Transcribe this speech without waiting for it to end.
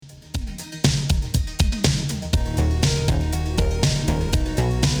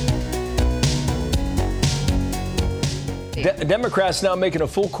Democrats now making a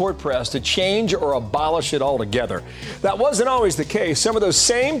full court press to change or abolish it altogether. That wasn't always the case. Some of those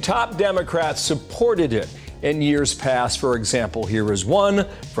same top Democrats supported it in years past. For example, here is one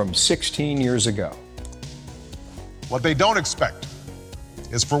from 16 years ago. What they don't expect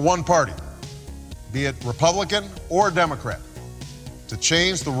is for one party, be it Republican or Democrat, to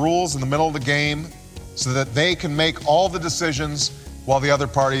change the rules in the middle of the game so that they can make all the decisions while the other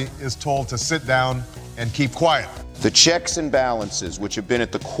party is told to sit down and keep quiet. The checks and balances which have been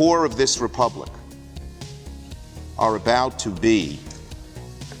at the core of this republic are about to be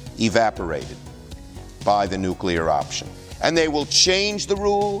evaporated by the nuclear option. And they will change the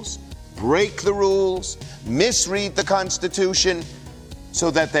rules, break the rules, misread the Constitution so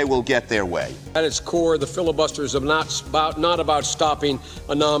that they will get their way. At its core, the filibuster is not about stopping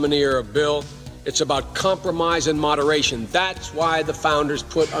a nominee or a bill. It's about compromise and moderation. That's why the founders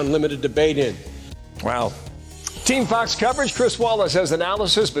put unlimited debate in. Wow. Team Fox coverage, Chris Wallace has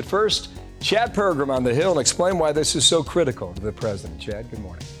analysis. But first, Chad Pergram on the Hill and explain why this is so critical to the president. Chad, good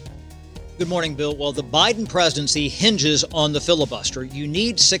morning. Good morning, Bill. Well, the Biden presidency hinges on the filibuster. You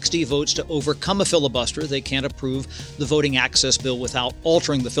need 60 votes to overcome a filibuster. They can't approve the voting access bill without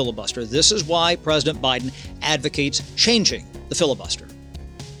altering the filibuster. This is why President Biden advocates changing the filibuster.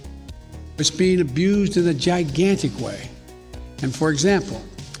 It's being abused in a gigantic way. And for example,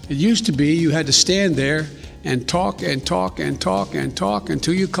 it used to be you had to stand there and talk and talk and talk and talk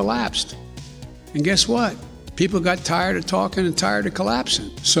until you collapsed. And guess what? People got tired of talking and tired of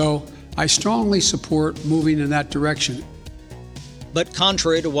collapsing. So I strongly support moving in that direction. But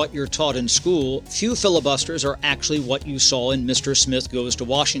contrary to what you're taught in school, few filibusters are actually what you saw in Mr. Smith Goes to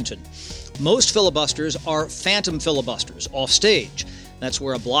Washington. Most filibusters are phantom filibusters, off stage. That's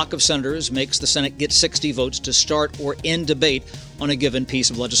where a block of senators makes the Senate get 60 votes to start or end debate on a given piece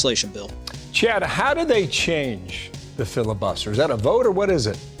of legislation, Bill. Chad, how do they change the filibuster? Is that a vote or what is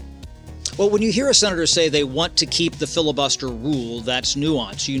it? Well, when you hear a senator say they want to keep the filibuster rule, that's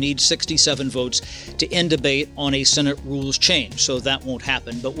nuance. You need 67 votes to end debate on a Senate rules change, so that won't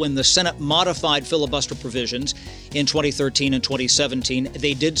happen. But when the Senate modified filibuster provisions in 2013 and 2017,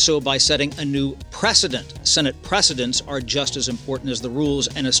 they did so by setting a new precedent. Senate precedents are just as important as the rules,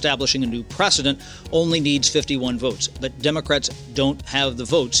 and establishing a new precedent only needs 51 votes. But Democrats don't have the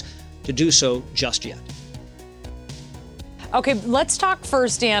votes to do so just yet. Okay, let's talk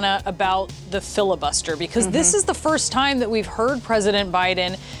first, Anna, about the filibuster, because this is the first time that we've heard President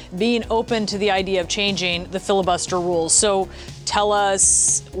Biden being open to the idea of changing the filibuster rules. So tell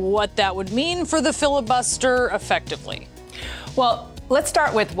us what that would mean for the filibuster effectively. Well, let's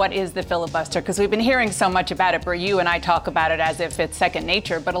start with what is the filibuster, because we've been hearing so much about it, where you and I talk about it as if it's second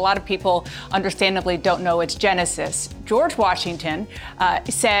nature, but a lot of people understandably don't know its genesis. George Washington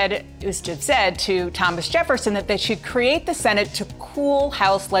said to Thomas Jefferson that they should create the Senate to cool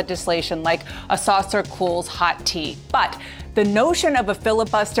House legislation like a saucer cools hot tea. But the notion of a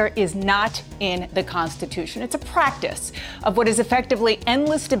filibuster is not in the Constitution. It's a practice of what is effectively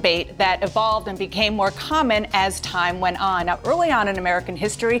endless debate that evolved and became more common as time went on. Now, early on in American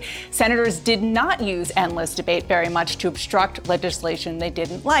history, senators did not use endless debate very much to obstruct legislation they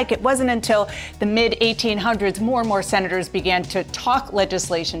didn't like. It wasn't until the mid-1800s more and more senators began to talk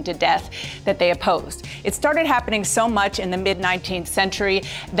legislation to death that they opposed. It started happening so much in the mid-19th century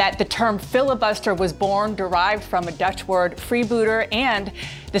that the term filibuster was born, derived from a Dutch word freebooter and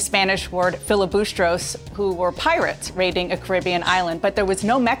the Spanish word filibustros, who were pirates raiding a Caribbean island. But there was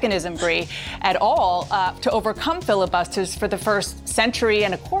no mechanism, Bree, at all to overcome filibusters for the first century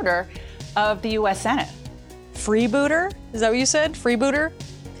and a quarter of the U.S. Senate. Freebooter? Is that what you said? Freebooter?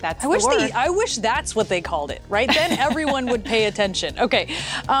 That's the word. I wish that's what they called it, right? Then everyone would pay attention. Okay,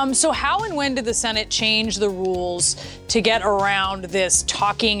 so how and when did the Senate change the rules to get around this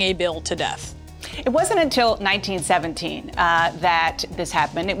talking a bill to death? It wasn't until 1917 that this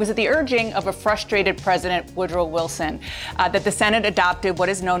happened. It was at the urging of a frustrated President Woodrow Wilson that the Senate adopted what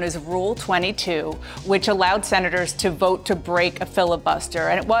is known as Rule 22, which allowed senators to vote to break a filibuster.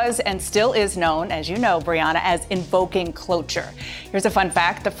 And it was and still is known, as you know, Brianna, as invoking cloture. Here's a fun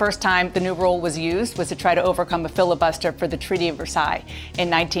fact. The first time the new rule was used was to try to overcome a filibuster for the Treaty of Versailles in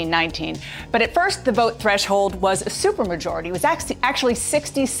 1919. But at first, the vote threshold was a supermajority. It was actually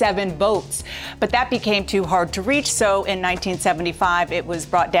 67 votes. But that became too hard to reach, so in 1975, it was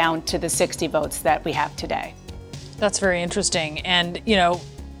brought down to the 60 votes that we have today. That's very interesting. And, you know,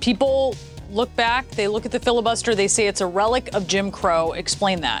 people look back, they look at the filibuster, they say it's a relic of Jim Crow.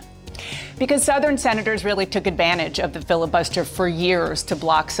 Explain that. Because Southern senators really took advantage of the filibuster for years to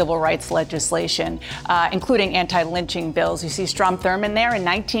block civil rights legislation, including anti-lynching bills. You see Strom Thurmond there in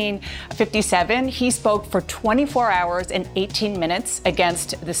 1957. He spoke for 24 hours and 18 minutes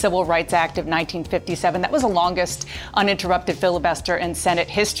against the Civil Rights Act of 1957. That was the longest uninterrupted filibuster in Senate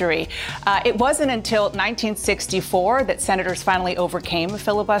history. It wasn't until 1964 that senators finally overcame a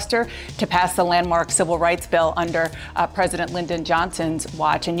filibuster to pass the landmark civil rights bill under President Lyndon Johnson's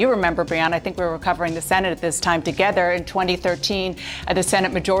watch. And you remember, Brianna, I think we were covering the Senate at this time together. In 2013, the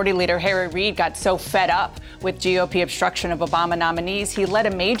Senate Majority Leader Harry Reid got so fed up with GOP obstruction of Obama nominees, he led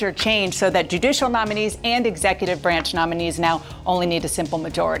a major change so that judicial nominees and executive branch nominees now only need a simple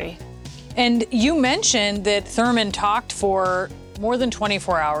majority. And you mentioned that Thurmond talked for more than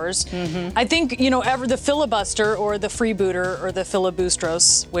 24 hours. Mm-hmm. I think, ever the filibuster or the freebooter or the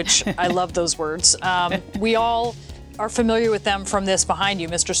filibustros, which I love those words, we all are familiar with them from this behind you.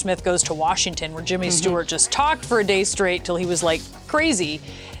 Mr. Smith Goes to Washington, where Jimmy Stewart just talked for a day straight till he was like crazy.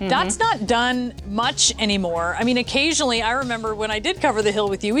 That's not done much anymore. I mean, occasionally, I remember when I did cover the Hill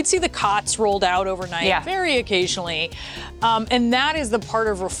with you, we'd see the cots rolled out overnight, very occasionally. And that is the part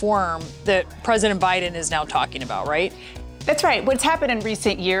of reform that President Biden is now talking about, right? That's right. What's happened in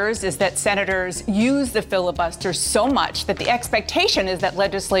recent years is that senators use the filibuster so much that the expectation is that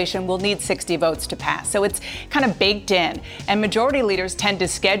legislation will need 60 votes to pass. So it's kind of baked in. And majority leaders tend to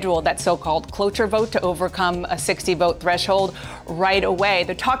schedule that so-called cloture vote to overcome a 60-vote threshold right away.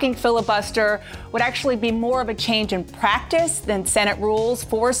 The talking filibuster would actually be more of a change in practice than Senate rules.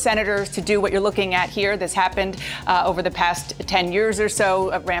 For senators to do what you're looking at here. This happened over the past 10 years or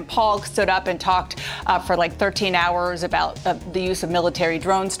so. Rand Paul stood up and talked for like 13 hours about the use of military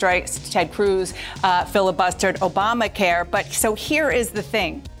drone strikes. Ted Cruz filibustered Obamacare. But so here is the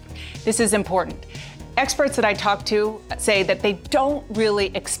thing. This is important. Experts that I talked to say that they don't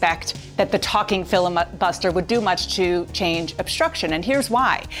really expect that the talking filibuster would do much to change obstruction. And here's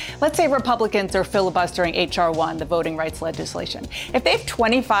why. Let's say Republicans are filibustering H.R. 1, the voting rights legislation. If they have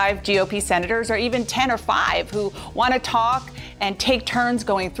 25 GOP senators or even 10 or 5 who want to talk and take turns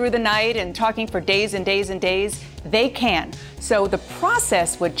going through the night and talking for days and days and days, they can. So the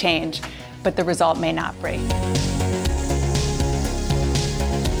process would change, but the result may not be.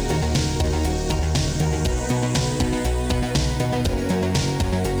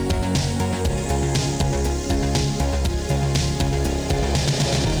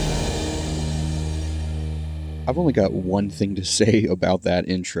 I've only got one thing to say about that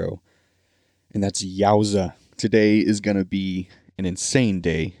intro, and that's yowza. Today is going to be an insane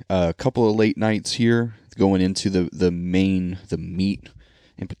day. A couple of late nights here going into the meat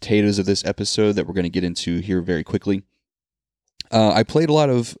and potatoes of this episode that we're going to get into here very quickly. I played a lot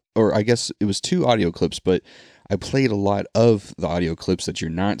of, or I guess it was 2 audio clips, but I played a lot of the audio clips that you're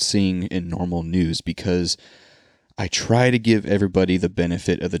not seeing in normal news because I try to give everybody the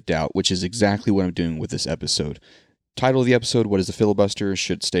benefit of the doubt, which is exactly what I'm doing with this episode. Title of the episode, What is the Filibuster?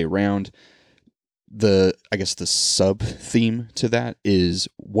 Should stay around. The sub-theme to that is,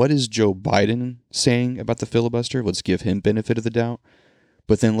 what is Joe Biden saying about the filibuster? Let's give him benefit of the doubt.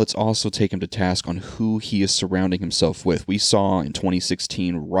 But then let's also take him to task on who he is surrounding himself with. We saw in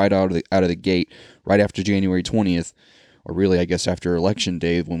 2016, right out of the gate, right after January 20th, or really, I guess, after Election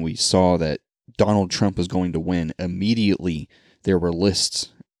Day, when we saw that Donald Trump was going to win, immediately there were lists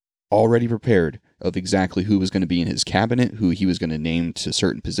already prepared of exactly who was going to be in his cabinet, who he was going to name to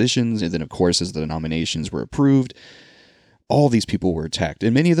certain positions, and then, of course, as the nominations were approved, all these people were attacked,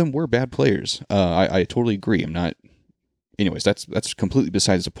 and many of them were bad players. I totally agree. I'm not... Anyways, that's completely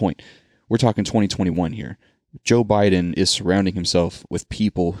besides the point. We're talking 2021 here. Joe Biden is surrounding himself with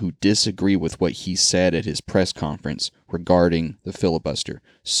people who disagree with what he said at his press conference regarding the filibuster.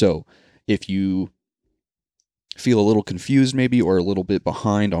 So, if you feel a little confused maybe or a little bit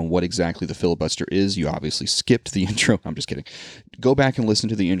behind on what exactly the filibuster is, you obviously skipped the intro. I'm just kidding. Go back and listen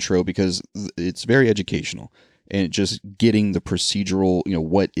to the intro because it's very educational. And just getting the procedural,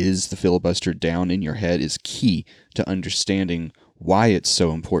 what is the filibuster down in your head is key to understanding why it's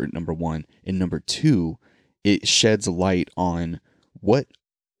so important, number one. And number two, it sheds light on what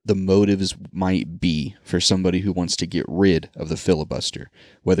the motives might be for somebody who wants to get rid of the filibuster.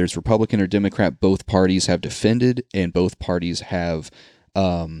 Whether it's Republican or Democrat, both parties have defended and both parties have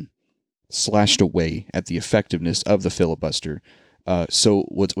slashed away at the effectiveness of the filibuster. So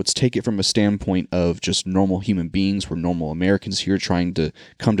let's take it from a standpoint of just normal human beings. We're normal Americans here trying to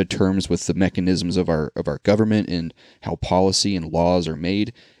come to terms with the mechanisms of our government and how policy and laws are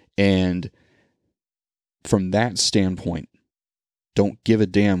made. And from that standpoint, don't give a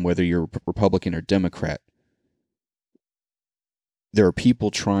damn whether you're Republican or Democrat. there are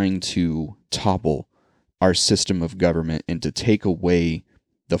people trying to topple our system of government and to take away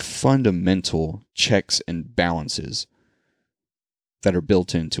the fundamental checks and balances that are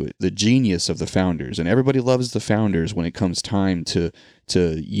built into it, the genius of the founders. And everybody loves the founders when it comes time to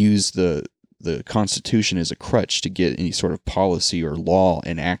use the Constitution as a crutch to get any sort of policy or law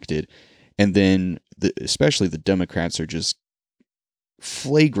enacted. And then especially the Democrats are just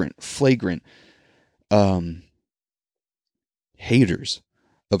flagrant haters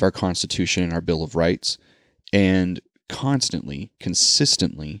of our Constitution and our Bill of Rights, and consistently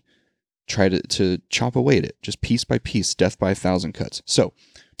try to chop away at it, just piece by piece, death by 1,000 cuts. So,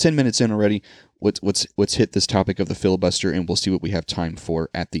 10 minutes in already. Let's hit this topic of the filibuster, and we'll see what we have time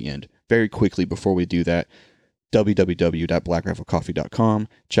for at the end. Very quickly before we do that, www.blackriflecoffee.com.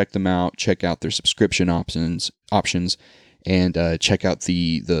 Check them out. Check out their subscription options, and check out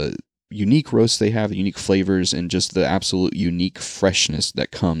the unique roasts they have, the unique flavors, and just the absolute unique freshness that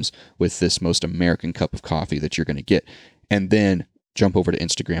comes with this most American cup of coffee that you're going to get. And then jump over to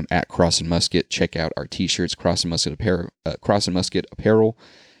Instagram at Cross and Musket. Check out our t-shirts, Cross and Musket apparel,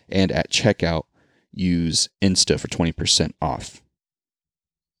 and at checkout, use Insta for 20% off.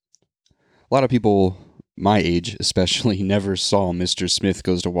 A lot of people my age especially never saw Mr. Smith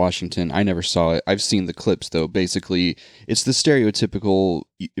Goes to Washington. I never saw it. I've seen the clips, though. Basically, it's the stereotypical,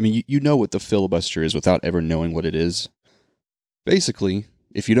 I mean, you know what the filibuster is without ever knowing what it is. Basically,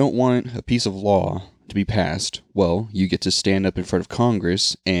 if you don't want a piece of law to be passed, well, you get to stand up in front of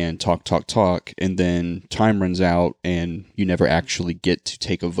Congress and talk, and then time runs out and you never actually get to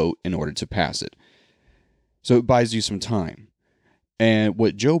take a vote in order to pass it. So it buys you some time. And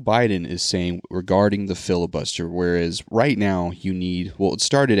what Joe Biden is saying regarding the filibuster, whereas right now you need, well, it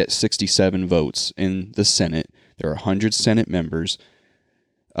started at 67 votes in the Senate. There are 100 Senate members.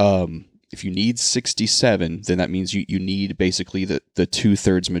 If you need 67, then that means you need basically the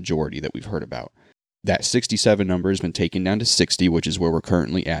 2/3 majority that we've heard about. That 67 number has been taken down to 60, which is where we're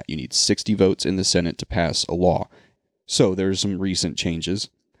currently at. You need 60 votes in the Senate to pass a law. So there's some recent changes.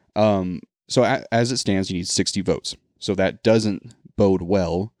 So as it stands, you need 60 votes. So that doesn't bode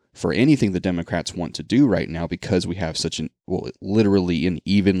well for anything the Democrats want to do right now, because we have such literally an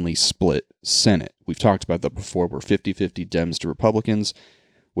evenly split Senate. We've talked about that before. We're 50-50 Dems to Republicans,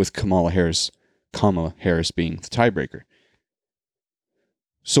 with Kamala Harris being the tiebreaker.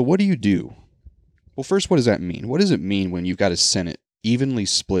 So what do you do? Well, first, what does that mean? What does it mean when you've got a Senate evenly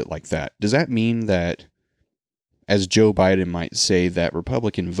split like that? Does that mean that, as Joe Biden might say, that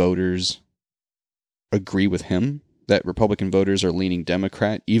Republican voters agree with him? That Republican voters are leaning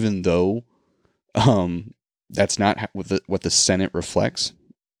Democrat, even though that's not what the Senate reflects?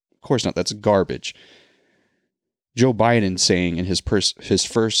 Of course not. That's garbage. Joe Biden saying in his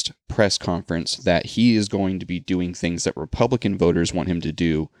first press conference that he is going to be doing things that Republican voters want him to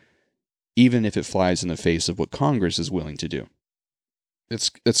do, even if it flies in the face of what Congress is willing to do.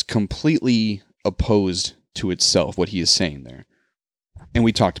 It's completely opposed to itself, what he is saying there. And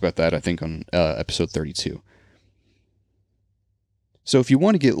we talked about that, I think, on episode 32. So if you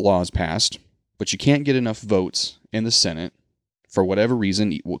want to get laws passed, but you can't get enough votes in the Senate, for whatever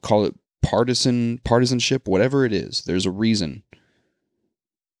reason, we'll call it partisanship, whatever it is, there's a reason.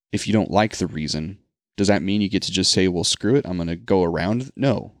 If you don't like the reason, does that mean you get to just say, well, screw it, I'm going to go around?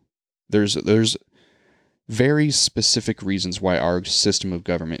 No. There's very specific reasons why our system of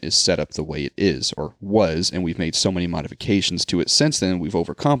government is set up the way it is, or was, and we've made so many modifications to it since then, we've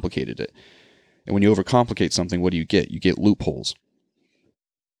overcomplicated it. And when you overcomplicate something, what do you get? You get loopholes.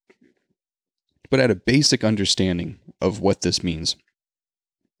 But at a basic understanding of what this means,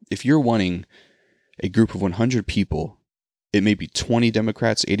 if you're wanting a group of 100 people, it may be 20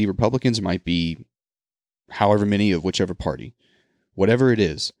 Democrats, 80 Republicans, it might be however many of whichever party. Whatever it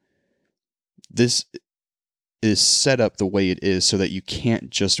is, this is set up the way it is so that you can't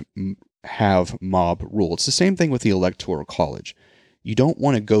just have mob rule. It's the same thing with the Electoral College. You don't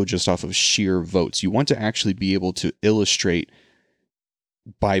want to go just off of sheer votes. You want to actually be able to illustrate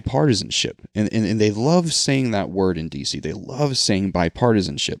bipartisanship. And they love saying that word in DC. They love saying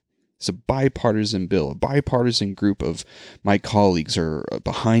bipartisanship. It's a bipartisan bill. A bipartisan group of my colleagues are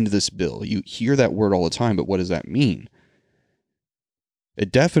behind this bill. You hear that word all the time, but what does that mean?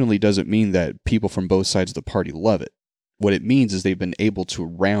 It definitely doesn't mean that people from both sides of the party love it. What it means is they've been able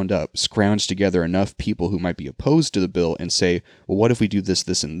to scrounge together enough people who might be opposed to the bill and say, well, what if we do this,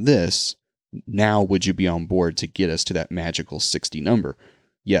 this, and this? Now, would you be on board to get us to that magical 60 number?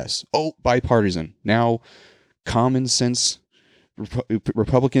 Yes. Oh, bipartisan. Now, common sense,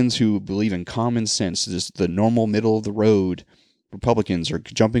 Republicans who believe in common sense, just the normal middle of the road, Republicans are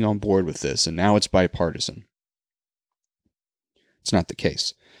jumping on board with this, and now it's bipartisan. It's not the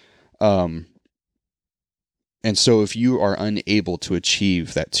case. And so if you are unable to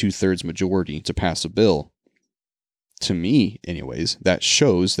achieve that 2/3 majority to pass a bill, to me, anyways, that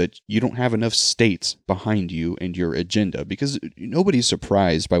shows that you don't have enough states behind you and your agenda, because nobody's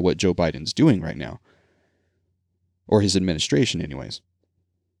surprised by what Joe Biden's doing right now, or his administration, anyways.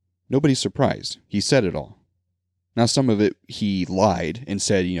 Nobody's surprised. He said it all. Now, some of it, he lied and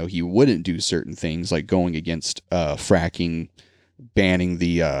said, he wouldn't do certain things, like going against fracking, banning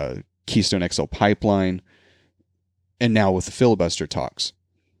the Keystone XL pipeline, and now with the filibuster talks.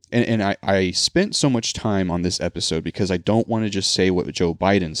 And I spent so much time on this episode because I don't want to just say what Joe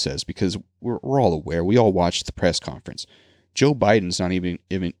Biden says, because we're all aware. We all watched the press conference. Joe Biden's not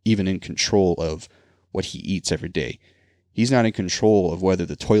even in control of what he eats every day. He's not in control of whether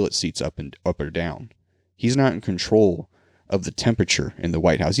the toilet seat's up or down. He's not in control of the temperature in the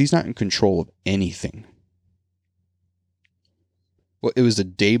White House. He's not in control of anything. Well, it was the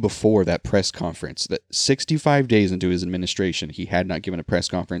day before that press conference that 65 days into his administration, he had not given a press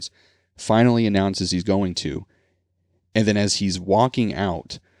conference, finally announces he's going to. And then as he's walking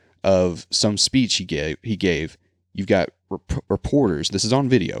out of some speech he gave, you've got reporters, this is on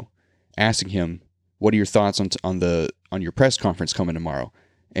video, asking him, "What are your thoughts on your press conference coming tomorrow?"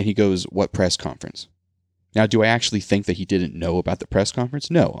 And he goes, "What press conference?" Now, do I actually think that he didn't know about the press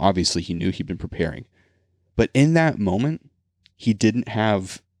conference? No, obviously he knew, he'd been preparing. But in that moment, he didn't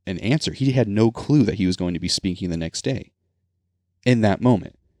have an answer. He had no clue that he was going to be speaking the next day. In that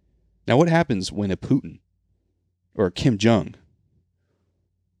moment. Now, what happens when a Putin or a Kim Jong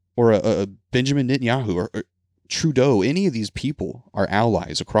or a Benjamin Netanyahu or Trudeau, any of these people are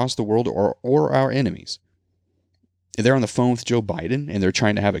allies across the world or our enemies? They're on the phone with Joe Biden and they're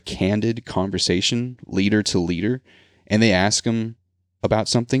trying to have a candid conversation, leader to leader, and they ask him about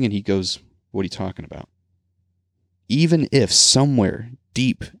something and he goes, "What are you talking about?" Even if somewhere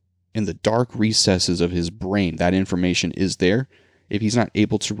deep in the dark recesses of his brain that information is there, if he's not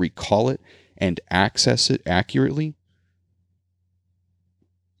able to recall it and access it accurately,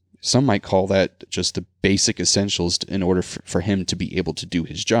 some might call that just the basic essentials in order for him to be able to do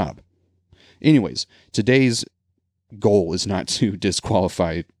his job. Anyways, today's goal is not to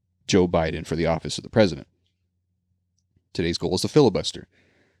disqualify Joe Biden for the office of the president. Today's goal is to filibuster.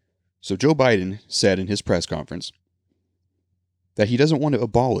 So Joe Biden said in his press conference that he doesn't want to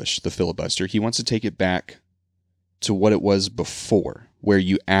abolish the filibuster. He wants to take it back to what it was before, where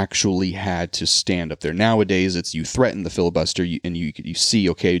you actually had to stand up there. Nowadays, it's you threaten the filibuster and you see,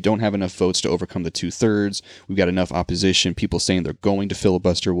 okay, don't have enough votes to overcome the 2/3. We've got enough opposition, people saying they're going to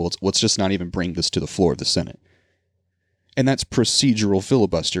filibuster. Well, let's just not even bring this to the floor of the Senate. And that's procedural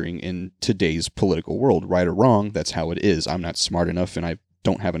filibustering in today's political world. Right or wrong, that's how it is. I'm not smart enough and I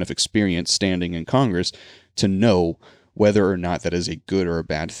don't have enough experience standing in Congress to know whether or not that is a good or a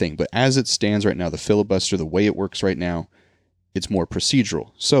bad thing. But as it stands right now, the filibuster, the way it works right now, it's more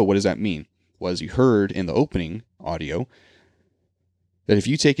procedural. So what does that mean? Well, as you heard in the opening audio, that if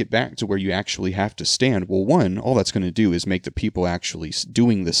you take it back to where you actually have to stand, well, one, all that's going to do is make the people actually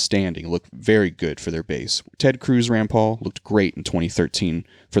doing the standing look very good for their base. Ted Cruz, Rand Paul looked great in 2013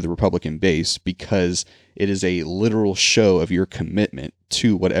 for the Republican base because it is a literal show of your commitment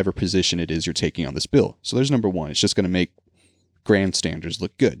to whatever position it is you're taking on this bill. So there's number one. It's just going to make grandstanders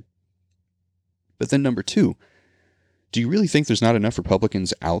look good. But then number two, do you really think there's not enough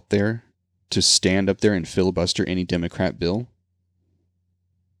Republicans out there to stand up there and filibuster any Democrat bill?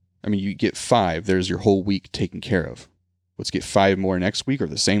 I mean, you get 5, there's your whole week taken care of. Let's get 5 more next week, or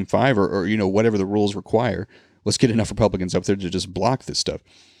the same 5, or whatever the rules require. Let's get enough Republicans up there to just block this stuff.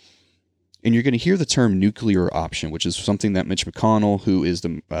 And you're going to hear the term nuclear option, which is something that Mitch McConnell, who is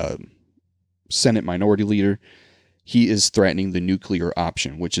the Senate minority leader, he is threatening the nuclear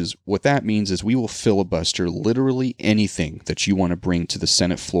option, which is what that means is we will filibuster literally anything that you want to bring to the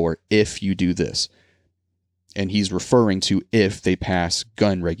Senate floor if you do this. And he's referring to if they pass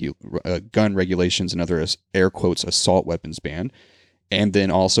gun regulations and other, air quotes, assault weapons ban. And then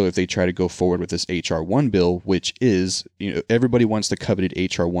also if they try to go forward with this H.R. 1 bill, which is, everybody wants the coveted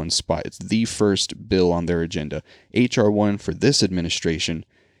H.R. 1 spot. It's the first bill on their agenda. H.R. 1 for this administration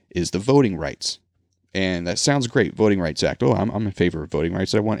is the voting rights. And that sounds great, Voting Rights Act. Oh, I'm in favor of voting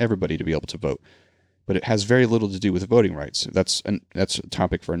rights. I want everybody to be able to vote. But it has very little to do with voting rights. That's a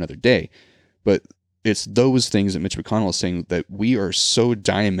topic for another day. But it's those things that Mitch McConnell is saying, that we are so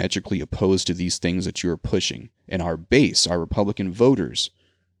diametrically opposed to these things that you are pushing. And our base, our Republican voters,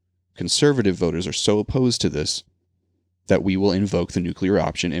 conservative voters, are so opposed to this that we will invoke the nuclear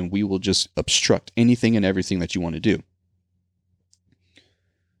option and we will just obstruct anything and everything that you want to do.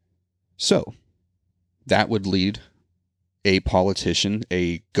 So that would lead a politician,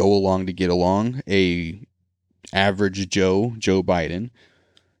 a go along to get along, a average Joe Biden,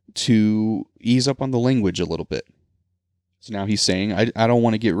 to ease up on the language a little bit. So now he's saying, I don't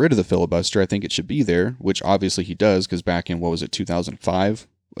want to get rid of the filibuster. I think it should be there, which obviously he does, because back in, 2005,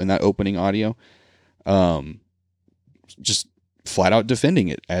 in that opening audio, just flat out defending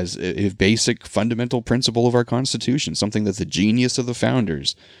it as a basic fundamental principle of our Constitution, something that's the genius of the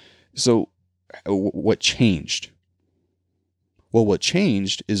founders. So what changed? Well, what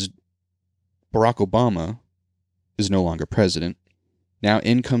changed is Barack Obama is no longer president. Now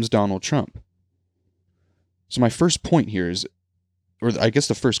in comes Donald Trump. So my first point here is, or I guess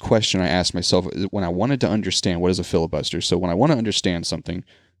the first question I asked myself when I wanted to understand what is a filibuster. So when I want to understand something,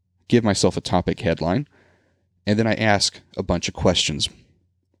 give myself a topic headline, and then I ask a bunch of questions,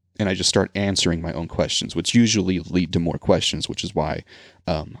 and I just start answering my own questions, which usually lead to more questions, which is why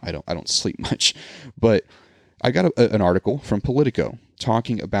I don't sleep much. But I got an article from Politico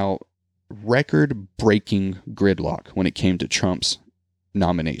talking about record-breaking gridlock when it came to Trump's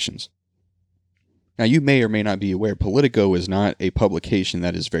nominations. Now, you may or may not be aware, Politico is not a publication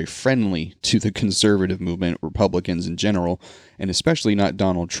that is very friendly to the conservative movement, Republicans in general, and especially not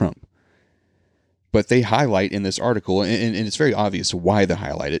Donald Trump. But they highlight in this article, and it's very obvious why they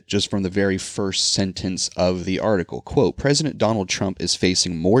highlight it, just from the very first sentence of the article. Quote, President Donald Trump is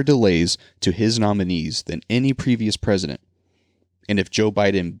facing more delays to his nominees than any previous president. And if Joe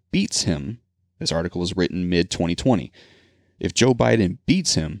Biden beats him, this article was written mid-2020, if Joe Biden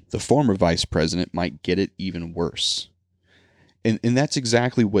beats him, the former vice president might get it even worse. And that's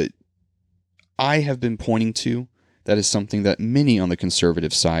exactly what I have been pointing to. That is something that many on the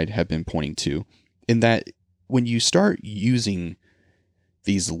conservative side have been pointing to. In that when you start using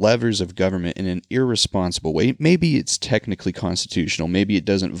these levers of government in an irresponsible way, maybe it's technically constitutional, maybe it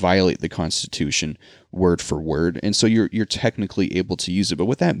doesn't violate the Constitution word for word, and so you're technically able to use it. But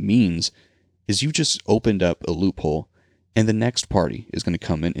what that means is you just opened up a loophole, and the next party is going to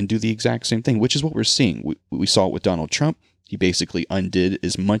come in and do the exact same thing, which is what we're seeing. We saw it with Donald Trump. He basically undid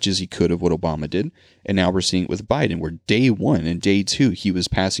as much as he could of what Obama did. And now we're seeing it with Biden, where day one and day two, he was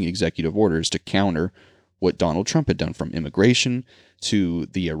passing executive orders to counter what Donald Trump had done, from immigration to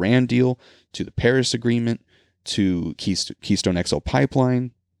the Iran deal, to the Paris Agreement, to Keystone XL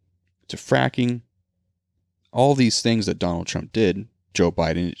pipeline, to fracking. All these things that Donald Trump did, Joe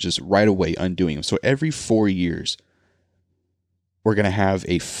Biden just right away undoing them. So every 4 years, we're going to have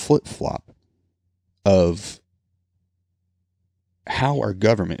a flip-flop of how our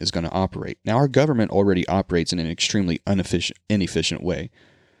government is going to operate. Now, our government already operates in an extremely inefficient way.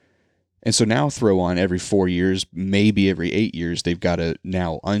 And so now throw on every 4 years, maybe every 8 years, they've got to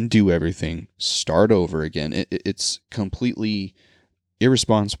now undo everything, start over again. It's completely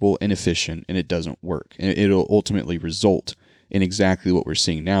irresponsible, inefficient, and it doesn't work. And it'll ultimately result in exactly what we're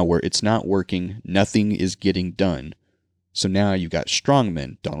seeing now, where it's not working, nothing is getting done. So now you've got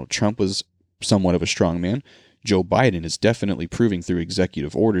strongmen. Donald Trump was somewhat of a strongman. Joe Biden is definitely proving through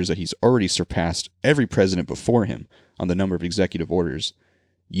executive orders that he's already surpassed every president before him on the number of executive orders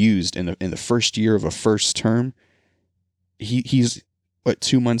used in the first year of a first term. He's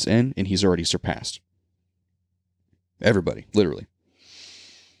 2 months in, and he's already surpassed everybody, literally.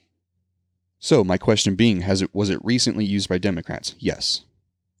 So my question being, was it recently used by Democrats? Yes.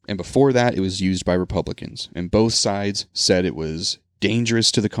 And before that, it was used by Republicans. And both sides said it was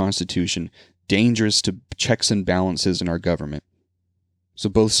dangerous to the Constitution, dangerous to checks and balances in our government. So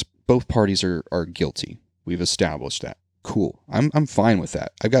both parties are guilty. We've established that. Cool. I'm fine with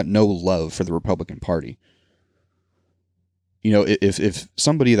that. I've got no love for the Republican Party. You know, if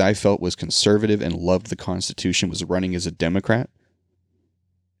somebody that I felt was conservative and loved the Constitution was running as a Democrat,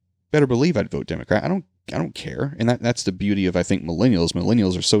 better believe I'd vote Democrat. I don't care. And that's the beauty of, I think, millennials.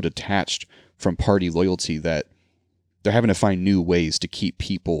 Millennials are so detached from party loyalty that they're having to find new ways to keep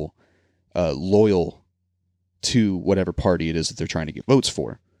people loyal to whatever party it is that they're trying to get votes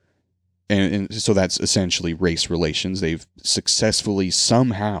for. And so that's essentially race relations. They've successfully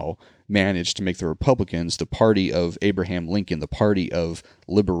somehow managed to make the Republicans the party of Abraham Lincoln, the party of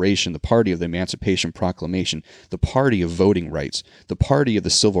liberation, the party of the Emancipation Proclamation, the party of voting rights, the party of the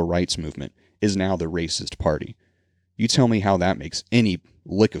Civil Rights Movement is now the racist party. You tell me how that makes any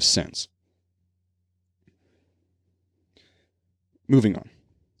lick of sense. Moving on.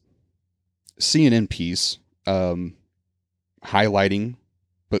 CNN piece highlighting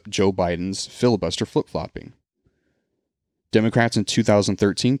Joe Biden's filibuster flip-flopping. Democrats in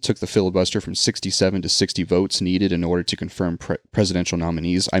 2013 took the filibuster from 67 to 60 votes needed in order to confirm presidential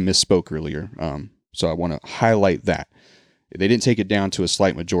nominees. I misspoke earlier, so I want to highlight that. They didn't take it down to a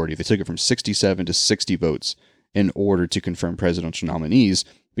slight majority. They took it from 67 to 60 votes in order to confirm presidential nominees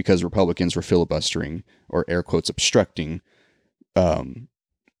because Republicans were filibustering, or air quotes, obstructing Barack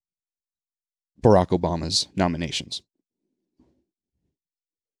Obama's nominations.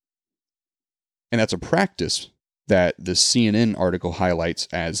 And that's a practice that the CNN article highlights,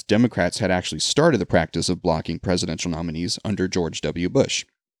 as Democrats had actually started the practice of blocking presidential nominees under George W. Bush.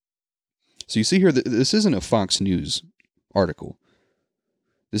 So you see here that this isn't a Fox News article.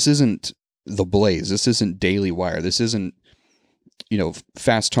 This isn't The Blaze. This isn't Daily Wire. This isn't,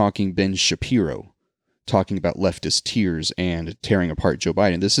 fast-talking Ben Shapiro talking about leftist tears and tearing apart Joe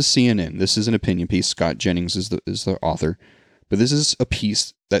Biden. This is CNN. This is an opinion piece. Scott Jennings is the author. But this is a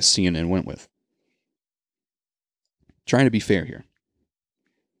piece that CNN went with. Trying to be fair here.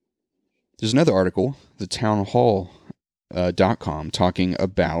 There's another article, the townhall.com, talking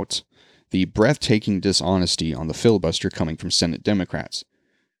about the breathtaking dishonesty on the filibuster coming from Senate Democrats.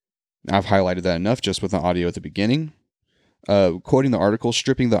 I've highlighted that enough just with the audio at the beginning. Quoting the article,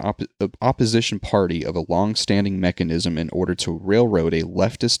 stripping the opposition party of a long-standing mechanism in order to railroad a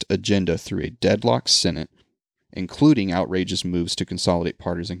leftist agenda through a deadlocked Senate, including outrageous moves to consolidate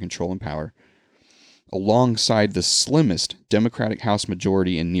partisan control and power, alongside the slimmest Democratic House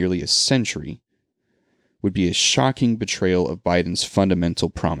majority in nearly a century, would be a shocking betrayal of Biden's fundamental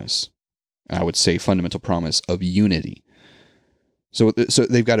promise. And I would say fundamental promise of unity. So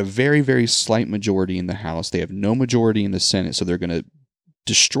they've got a very, very slight majority in the House. They have no majority in the Senate, so they're going to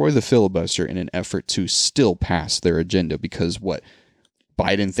destroy the filibuster in an effort to still pass their agenda because what?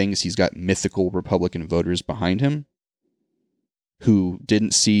 Biden thinks he's got mythical Republican voters behind him who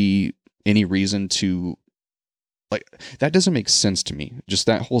didn't see any reason to, that doesn't make sense to me. Just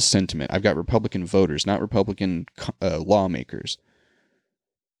that whole sentiment. I've got Republican voters, not Republican lawmakers.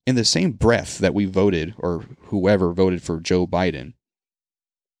 In the same breath that we voted, or whoever voted for Joe Biden,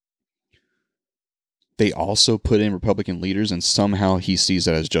 they also put in Republican leaders, and somehow he sees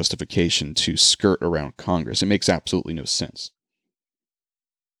that as justification to skirt around Congress. It makes absolutely no sense.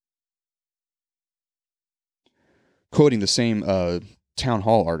 Quoting the same Town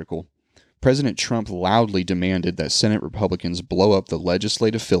Hall article, President Trump loudly demanded that Senate Republicans blow up the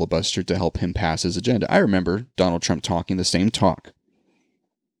legislative filibuster to help him pass his agenda. I remember Donald Trump talking the same talk.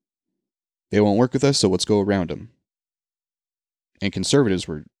 They won't work with us, so let's go around them. And conservatives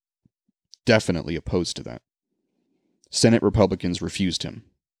were definitely opposed to that. Senate Republicans refused him,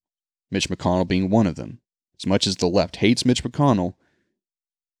 Mitch McConnell being one of them. As much as the left hates Mitch McConnell,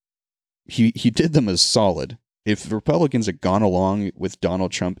 he did them a solid. If Republicans had gone along with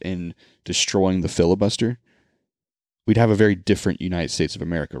Donald Trump in destroying the filibuster, we'd have a very different United States of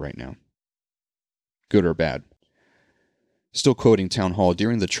America right now. Good or bad. Still quoting Town Hall,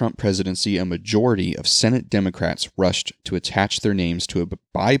 during the Trump presidency, a majority of Senate Democrats rushed to attach their names to a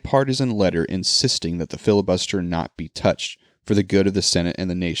bipartisan letter insisting that the filibuster not be touched for the good of the Senate and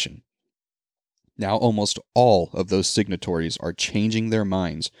the nation. Now almost all of those signatories are changing their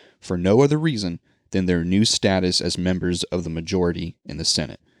minds for no other reason than their new status as members of the majority in the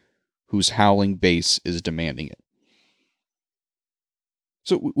Senate, whose howling base is demanding it.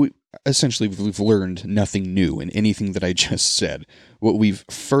 So we've learned nothing new in anything that I just said. What we've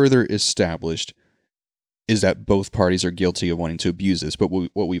further established is that both parties are guilty of wanting to abuse this. But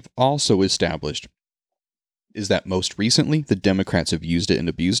what we've also established is that most recently, the Democrats have used it and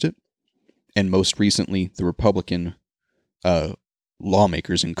abused it. And most recently, the Republican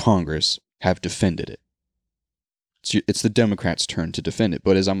lawmakers in Congress have defended it. It's the Democrats' turn to defend it.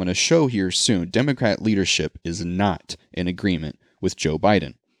 But as I'm going to show here soon, Democrat leadership is not in agreement with Joe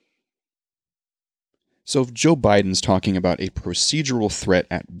Biden. So if Joe Biden's talking about a procedural threat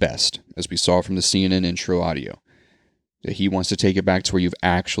at best, as we saw from the CNN intro audio, that he wants to take it back to where you've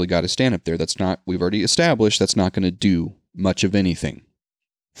actually got to stand up there, we've already established that's not going to do much of anything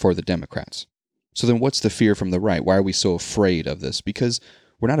for the Democrats. So then what's the fear from the right? Why are we so afraid of this? Because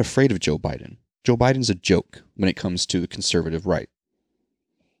we're not afraid of Joe Biden. Joe Biden's a joke when it comes to the conservative right.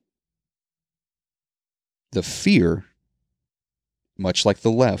 The fear, much like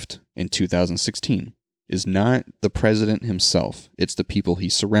the left in 2016, is not the president himself. It's the people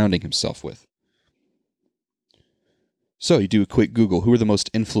he's surrounding himself with. So you do a quick Google. Who are the most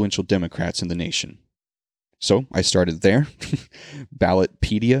influential Democrats in the nation? So I started there.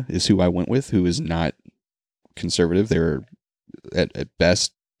 Ballotpedia is who I went with, who is not conservative. They're at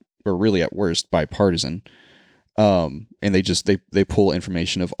best, or really at worst, bipartisan. And they pull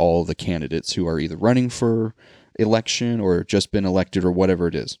information of all the candidates who are either running for election or just been elected or whatever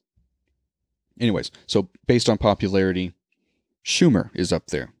it is. Anyways, so based on popularity, Schumer is up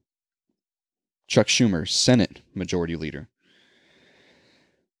there. Chuck Schumer, Senate Majority Leader.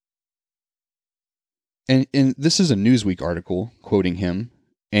 And this is a Newsweek article quoting him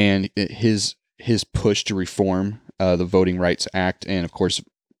and his push to reform the Voting Rights Act and, of course,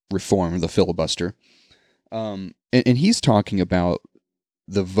 reform the filibuster. And he's talking about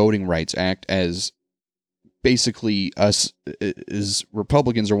the Voting Rights Act as basically us as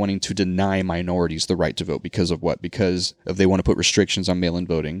Republicans are wanting to deny minorities the right to vote because of what? Because of they want to put restrictions on mail-in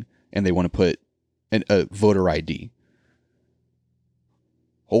voting and they want to put a voter ID.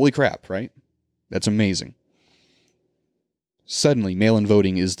 Holy crap, right? That's amazing. Suddenly, mail-in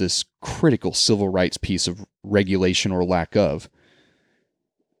voting is this critical civil rights piece of regulation or lack of.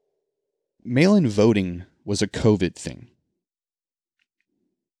 Mail-in voting was a COVID thing.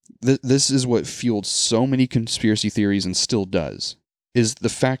 This is what fueled so many conspiracy theories and still does, is the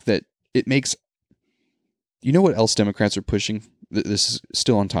fact that it makes... You know what else Democrats are pushing? This is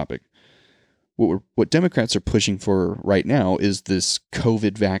still on topic. What Democrats are pushing for right now is this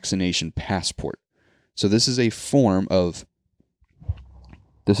COVID vaccination passport. So this is a form of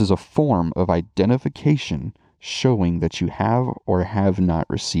identification showing that you have or have not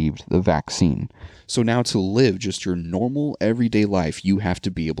received the vaccine. So now to live just your normal everyday life, you have to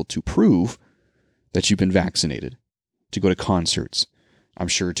be able to prove that you've been vaccinated. To go to concerts, I'm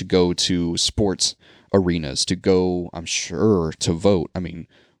sure to go to sports arenas, to go, I'm sure, to vote. I mean,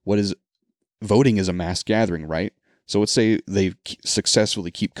 voting is a mass gathering, right? So let's say they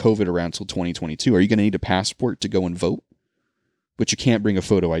successfully keep COVID around until 2022. Are you going to need a passport to go and vote? But you can't bring a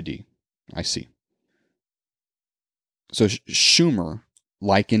photo ID. I see. So Schumer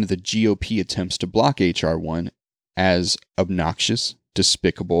likened the GOP attempts to block H.R. 1 as obnoxious,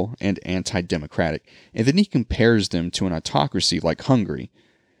 despicable, and anti-democratic. And then he compares them to an autocracy like Hungary,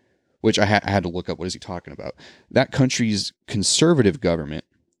 which I had to look up. What is he talking about? That country's conservative government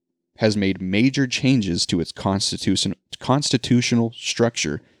has made major changes to its constitutional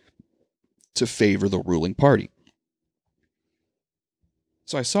structure to favor the ruling party.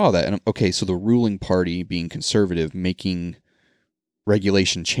 So I saw that, and okay, so the ruling party being conservative, making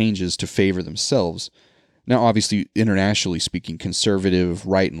regulation changes to favor themselves. Now, obviously, internationally speaking, conservative,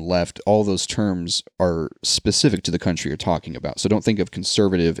 right and left, all those terms are specific to the country you're talking about. So don't think of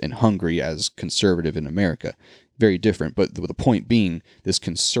conservative in Hungary as conservative in America. Very different. But the point being, this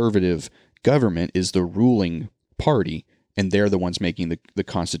conservative government is the ruling party, and they're the ones making the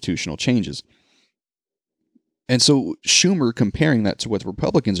constitutional changes. And so Schumer comparing that to what the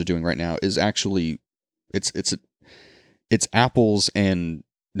Republicans are doing right now is actually, it's apples and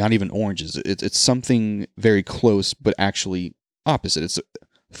not even oranges. It's something very close, but actually opposite. It's a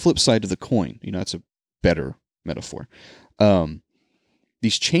flip side of the coin. You know, that's a better metaphor.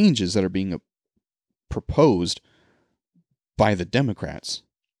 These changes that are being proposed by the Democrats,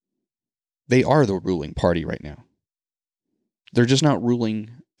 they are the ruling party right now. They're just not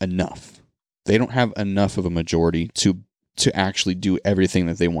ruling enough. They don't have enough of a majority to actually do everything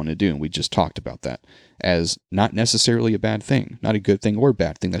that they want to do. And we just talked about that as not necessarily a bad thing, not a good thing or a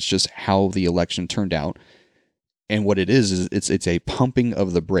bad thing. That's just how the election turned out. And what it is it's a pumping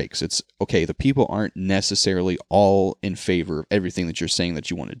of the brakes. It's, okay, the people aren't necessarily all in favor of everything that you're saying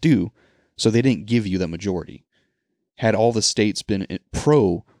that you want to do, so they didn't give you the majority. Had all the states been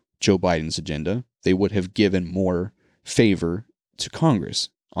pro Joe Biden's agenda, they would have given more favor to Congress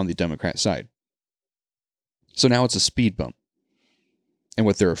on the Democrat side. So now it's a speed bump. And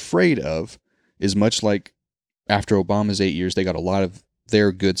what they're afraid of is much like after Obama's 8 years, they got a lot of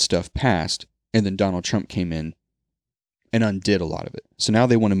their good stuff passed, and then Donald Trump came in and undid a lot of it. So now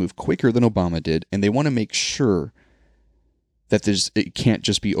they want to move quicker than Obama did, and they want to make sure that it can't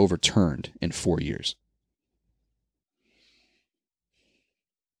just be overturned in 4 years.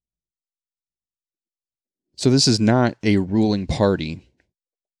 So this is not a ruling party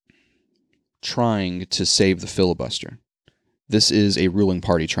trying to save the filibuster. This is a ruling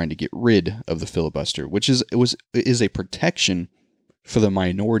party trying to get rid of the filibuster, which is a protection for the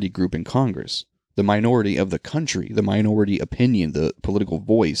minority group in Congress, the minority of the country, the minority opinion, the political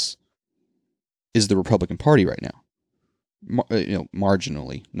voice is the Republican Party right now.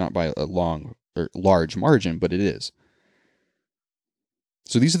 Marginally, not by a long or large margin, but it is.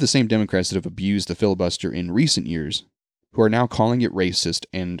 So these are the same Democrats that have abused the filibuster in recent years, who are now calling it racist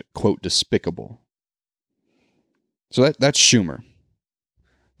and, quote, despicable. So that's Schumer.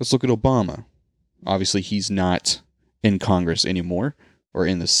 Let's look at Obama. Obviously, he's not in Congress anymore, or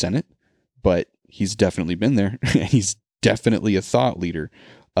in the Senate, but he's definitely been there. He's definitely a thought leader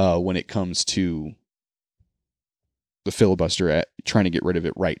when it comes to the filibuster, at trying to get rid of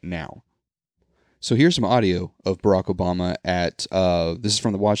it right now. So here's some audio of Barack Obama at, this is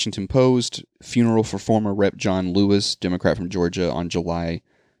from the Washington Post, funeral for former Rep. John Lewis, Democrat from Georgia, on July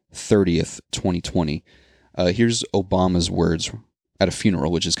 30th, 2020. Here's Obama's words at a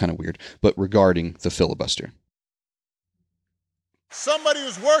funeral, which is kind of weird, but regarding the filibuster. Somebody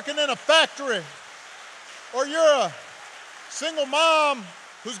who's working in a factory, or you're a single mom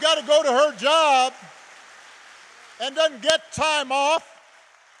who's got to go to her job and doesn't get time off,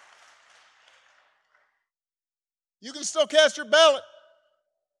 you can still cast your ballot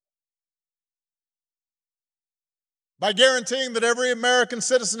by guaranteeing that every American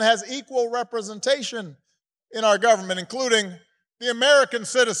citizen has equal representation in our government, including the American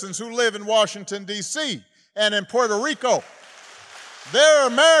citizens who live in Washington, D.C. and in Puerto Rico. They're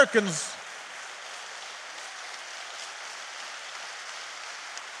Americans.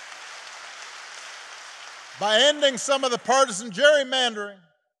 By ending some of the partisan gerrymandering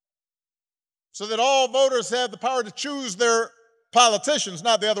so that all voters have the power to choose their politicians,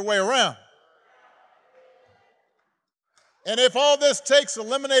 not the other way around. And if all this takes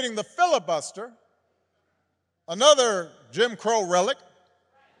eliminating the filibuster, another Jim Crow relic,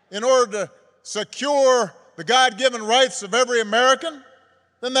 in order to secure the God-given rights of every American,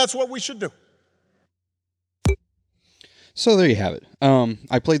 then that's what we should do. So there you have it.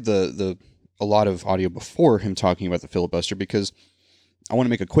 I played a lot of audio before him talking about the filibuster because I want to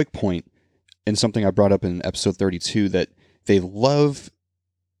make a quick point, and something I brought up in episode 32, that they love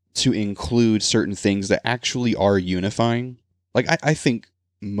to include certain things that actually are unifying. Like, I think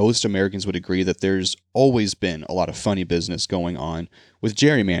most Americans would agree that there's always been a lot of funny business going on with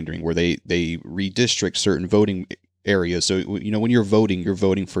gerrymandering, where they redistrict certain voting areas. So, you know, when you're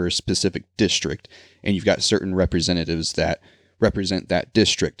voting for a specific district, and you've got certain representatives that represent that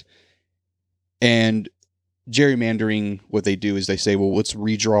district. And gerrymandering, what they do is they say, well, let's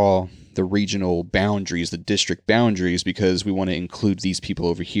redraw the regional boundaries, the district boundaries, because we want to include these people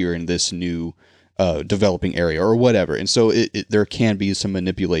over here in this new developing area or whatever. And so there can be some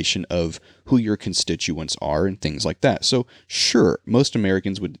manipulation of who your constituents are and things like that. So sure, most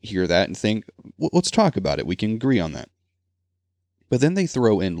Americans would hear that and think, well, let's talk about it. We can agree on that. But then they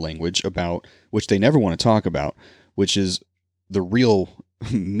throw in language about, which they never want to talk about, which is the real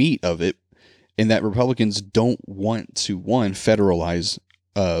meat of it, in that Republicans don't want to, one, federalize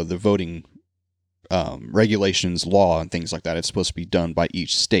the voting regulations, law, and things like that. It's supposed to be done by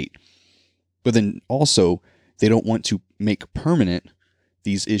each state. But then also, they don't want to make permanent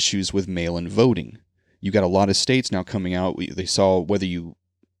these issues with mail-in voting. You got a lot of states now coming out. They saw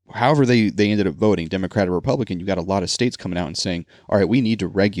however they ended up voting, Democrat or Republican, you got a lot of states coming out and saying, all right, we need to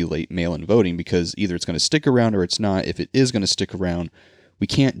regulate mail-in voting because either it's going to stick around or it's not. If it is going to stick around, we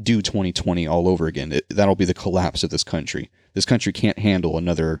can't do 2020 all over again. That'll be the collapse of this country. This country can't handle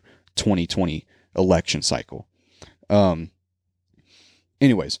another 2020 election cycle.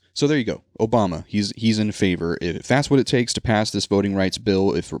 Anyways, so there you go. Obama, he's in favor. If that's what it takes to pass this voting rights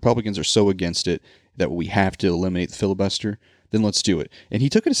bill, if Republicans are so against it that we have to eliminate the filibuster, then let's do it. And he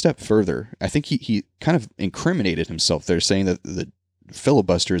took it a step further. I think he kind of incriminated himself there, saying that the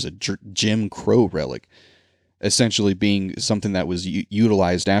filibuster is a Jim Crow relic, essentially being something that was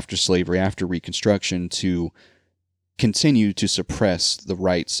utilized after slavery, after Reconstruction, to continue to suppress the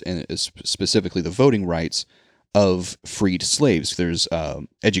rights, and specifically the voting rights, of freed slaves. There's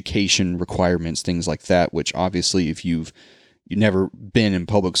education requirements, things like that, which obviously if you've never been in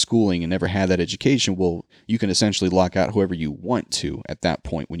public schooling and never had that education, well, you can essentially lock out whoever you want to at that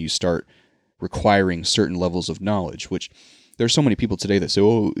point when you start requiring certain levels of knowledge, which there's so many people today that say,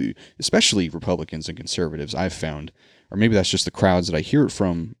 oh, especially Republicans and conservatives, I've found, or maybe that's just the crowds that I hear it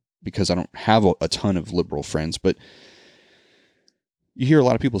from because I don't have a ton of liberal friends, but you hear a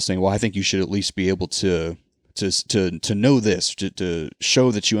lot of people saying, well, I think you should at least be able to know this, to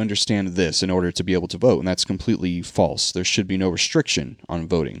show that you understand this in order to be able to vote. And that's completely false. There should be no restriction on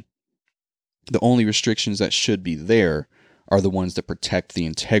voting. The only restrictions that should be there are the ones that protect the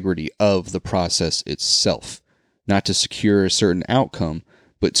integrity of the process itself, not to secure a certain outcome,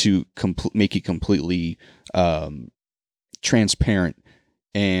 but to make it completely transparent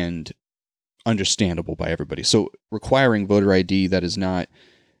and understandable by everybody. So requiring voter ID, that is not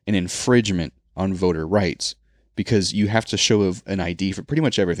an infringement on voter rights, because you have to show an ID for pretty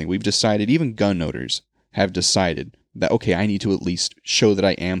much everything. We've decided, even gun owners have decided that, okay, I need to at least show that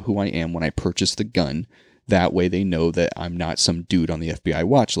I am who I am when I purchase the gun. That way they know that I'm not some dude on the FBI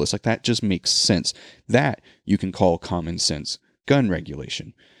watch list. Like, that just makes sense. That you can call common sense gun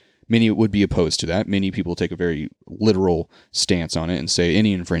regulation. Many would be opposed to that. Many people take a very literal stance on it and say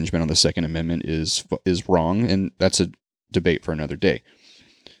any infringement on the Second Amendment is wrong, and that's a debate for another day.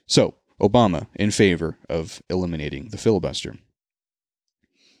 So, Obama in favor of eliminating the filibuster.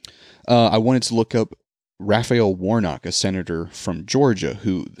 I wanted to look up Raphael Warnock, a senator from Georgia,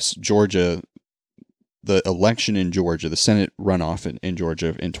 the election in Georgia, the Senate runoff in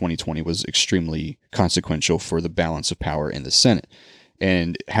Georgia in 2020 was extremely consequential for the balance of power in the Senate.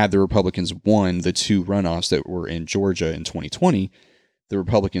 And had the Republicans won the 2 runoffs that were in Georgia in 2020, the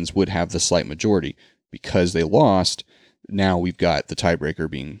Republicans would have the slight majority. Because they lost, now we've got the tiebreaker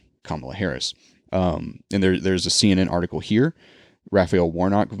being Kamala Harris. And there's a CNN article here, Raphael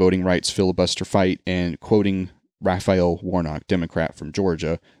Warnock, voting rights filibuster fight, and quoting Raphael Warnock, Democrat from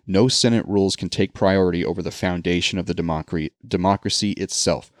Georgia, no Senate rules can take priority over the foundation of the democracy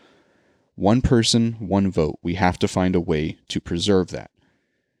itself. One person, one vote. We have to find a way to preserve that.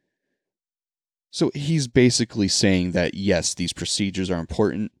 So he's basically saying that, yes, these procedures are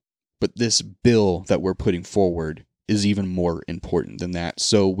important, but this bill that we're putting forward is even more important than that.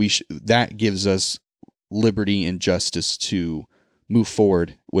 So that gives us liberty and justice to move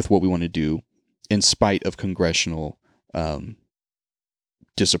forward with what we want to do in spite of congressional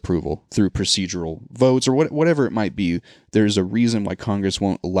disapproval through procedural votes or whatever it might be. There's a reason why Congress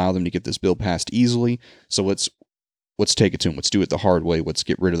won't allow them to get this bill passed easily. So let's take it to them. Let's do it the hard way. Let's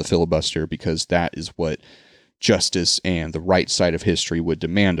get rid of the filibuster, because that is what justice and the right side of history would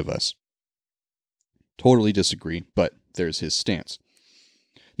demand of us. Totally disagree, but there's his stance.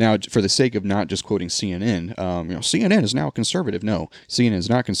 Now, for the sake of not just quoting CNN, CNN is now conservative. No, CNN is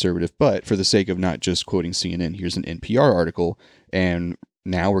not conservative, but for the sake of not just quoting CNN, here's an NPR article, and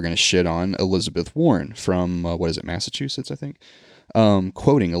now we're going to shit on Elizabeth Warren from, Massachusetts, I think?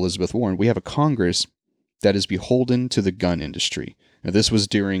 Quoting Elizabeth Warren, we have a Congress that is beholden to the gun industry. Now, this was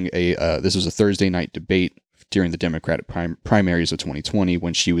during this was a Thursday night debate during the Democratic primaries of 2020,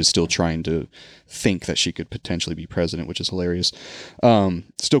 when she was still trying to think that she could potentially be president, which is hilarious.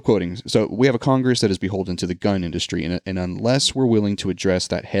 Still quoting. So we have a Congress that is beholden to the gun industry, and unless we're willing to address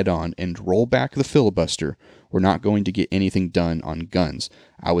that head on and roll back the filibuster, we're not going to get anything done on guns.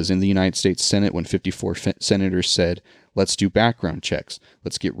 I was in the United States Senate when 54 senators said, let's do background checks.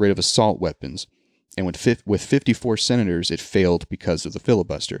 Let's get rid of assault weapons. And with 54 senators, it failed because of the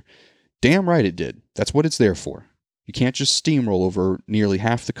filibuster. Damn right it did. That's what it's there for. You can't just steamroll over nearly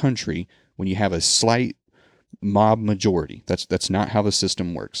half the country when you have a slight mob majority. That's not how the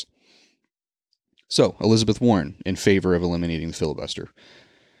system works. So, Elizabeth Warren in favor of eliminating the filibuster.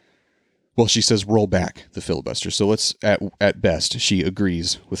 Well, she says roll back the filibuster. So let's, at best, she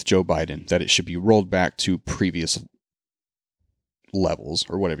agrees with Joe Biden that it should be rolled back to previous levels,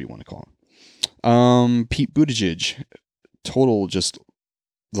 or whatever you want to call it. Pete Buttigieg,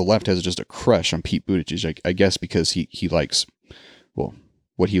 the left has just a crush on Pete Buttigieg, I guess because he likes, well,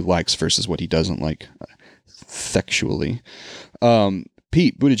 what he likes versus what he doesn't like sexually.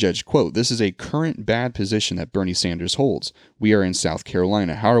 Pete Buttigieg, quote, this is a current bad position that Bernie Sanders holds. We are in South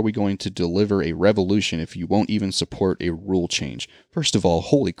Carolina. How are we going to deliver a revolution if you won't even support a rule change? First of all,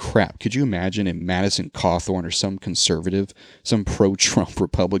 holy crap. Could you imagine if Madison Cawthorn or some conservative, some pro-Trump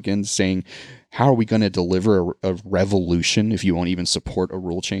Republican saying, how are we going to deliver a revolution if you won't even support a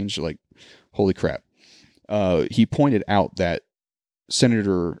rule change? Like, holy crap. He pointed out that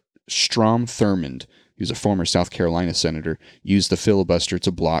Senator Strom Thurmond, who's a former South Carolina senator, used the filibuster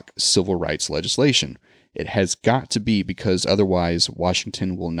to block civil rights legislation. It has got to be because otherwise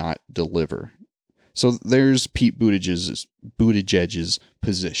Washington will not deliver. So there's Pete Buttigieg's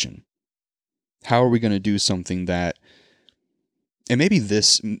position. How are we going to do something that, and maybe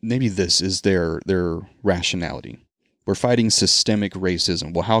this is their rationality. We're fighting systemic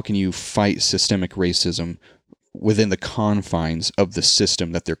racism. Well, how can you fight systemic racism within the confines of the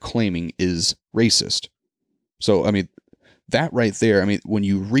system that they're claiming is racist? So, I mean, that right there, I mean, when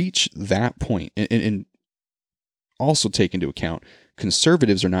you reach that point, and also take into account,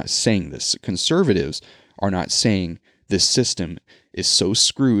 conservatives are not saying this. Conservatives are not saying this system is so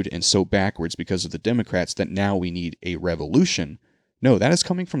screwed and so backwards because of the Democrats that now we need a revolution. No, that is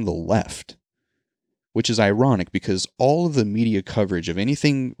coming from the left, which is ironic because all of the media coverage of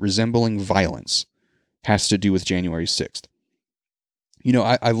anything resembling violence has to do with January 6th. You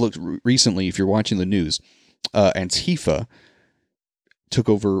know, I've looked recently, if you're watching the news, Antifa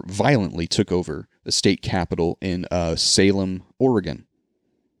violently took over the state capitol in Salem, Oregon.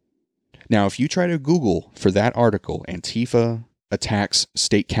 Now, if you try to Google for that article, Antifa attacks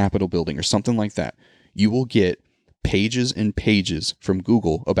state capitol building or something like that, you will get pages and pages from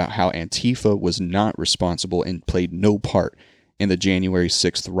Google about how Antifa was not responsible and played no part in the January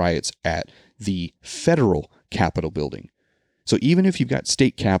 6th riots at the federal Capitol building. So even if you've got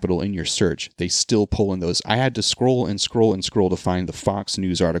state capitol in your search, they still pull in those. I had to scroll and scroll and scroll to find the Fox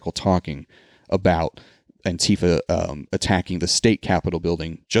News article talking about Antifa attacking the state capitol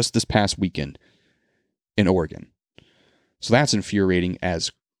building just this past weekend. in Oregon. So that's infuriating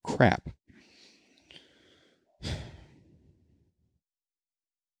as crap.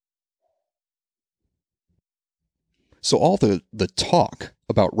 So all the talk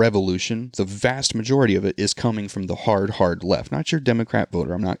about revolution, the vast majority of it is coming from the hard left, not your Democrat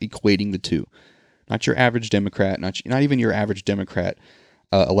voter. I'm not equating the two. Not your average Democrat, not even your average Democrat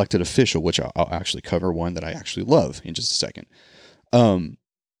elected official, which I'll actually cover one that I actually love in just a second.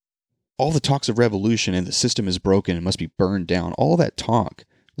 All the talks of revolution and the system is broken and must be burned down, all that talk,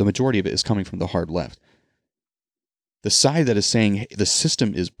 the majority of it is coming from the hard left. The side that is saying hey, the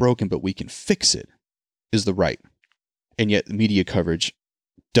system is broken but we can fix it is the right. And yet media coverage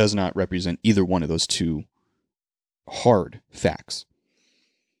does not represent either one of those two hard facts.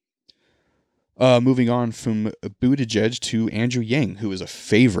 Moving on from Buttigieg to Andrew Yang, who is a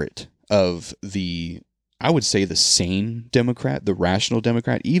favorite of the, I would say, the sane Democrat, the rational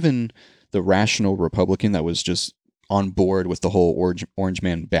Democrat, even the rational Republican that was just on board with the whole Orange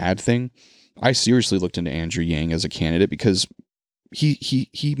Man bad thing. I seriously looked into Andrew Yang as a candidate because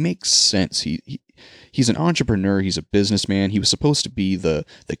he makes sense. He's an entrepreneur. He's a businessman. He was supposed to be the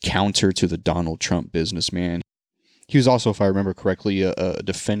counter to the Donald Trump businessman. He was also, if I remember correctly, a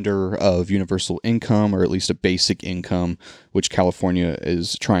defender of universal income, or at least a basic income, which California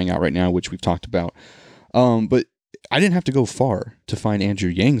is trying out right now, which we've talked about. But I didn't have to go far to find Andrew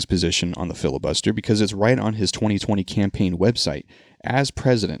Yang's position on the filibuster because it's right on his 2020 campaign website. As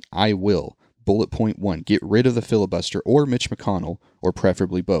president, I will, bullet point 1, get rid of the filibuster or Mitch McConnell, or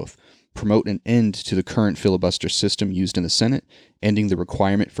preferably both. Promote an end to the current filibuster system used in the Senate, ending the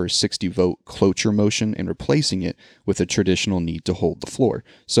requirement for a 60-vote cloture motion and replacing it with a traditional need to hold the floor.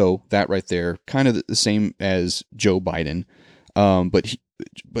 So that right there, kind of the same as Joe Biden, but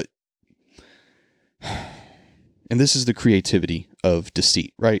and this is the creativity of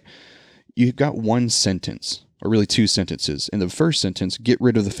deceit, right? You've got one sentence, or really two sentences. In the first sentence, get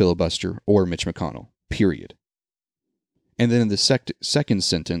rid of the filibuster or Mitch McConnell, period. And then in the second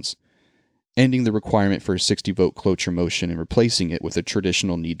sentence, ending the requirement for a 60-vote cloture motion and replacing it with a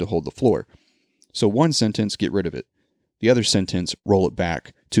traditional need to hold the floor. So one sentence, get rid of it. The other sentence, roll it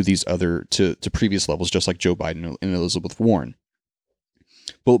back to these other to previous levels, just like Joe Biden and Elizabeth Warren.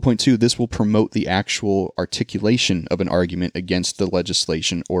 Bullet point 2, this will promote the actual articulation of an argument against the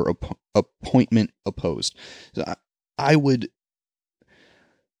legislation or appointment opposed. So I would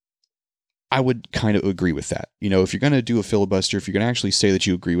kind of agree with that. You know, if you're going to do a filibuster, if you're going to actually say that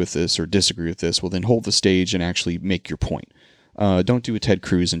you agree with this or disagree with this, well, then hold the stage and actually make your point. Don't do a Ted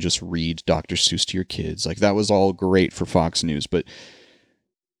Cruz and just read Dr. Seuss to your kids. Like, that was all great for Fox News, but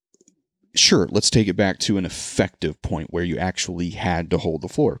sure, let's take it back to an effective point where you actually had to hold the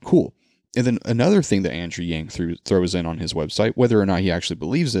floor. Cool. And then another thing that Andrew Yang throws in on his website, whether or not he actually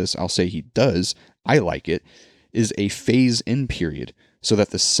believes this, I'll say he does, I like it, is a phase-in period, so that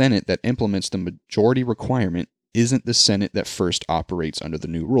the Senate that implements the majority requirement isn't the Senate that first operates under the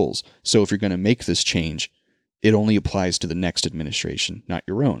new rules. So if you're going to make this change, it only applies to the next administration, not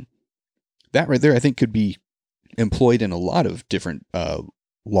your own. That right there, I think, could be employed in a lot of different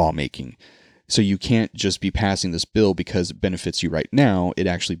lawmaking. So you can't just be passing this bill because it benefits you right now. It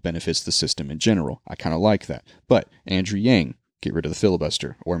actually benefits the system in general. I kind of like that. But Andrew Yang, get rid of the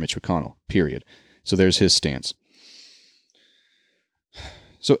filibuster, or Mitch McConnell, period. So there's his stance.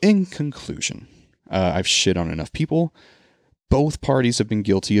 So in conclusion, I've shit on enough people. Both parties have been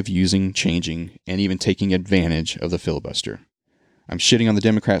guilty of using, changing, and even taking advantage of the filibuster. I'm shitting on the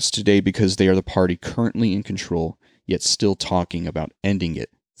Democrats today because they are the party currently in control, yet still talking about ending it.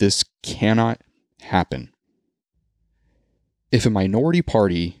 This cannot happen. If a minority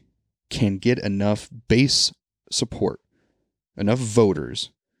party can get enough base support, enough voters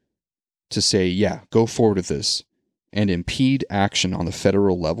to say, yeah, go forward with this, and impede action on the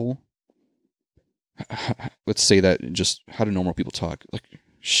federal level, let's say that just how do normal people talk? Like,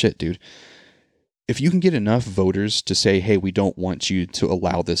 shit, dude. If you can get enough voters to say, hey, we don't want you to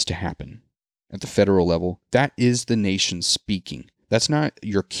allow this to happen at the federal level, that is the nation speaking. That's not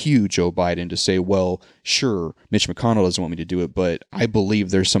your cue, Joe Biden, to say, well, sure, Mitch McConnell doesn't want me to do it, but I believe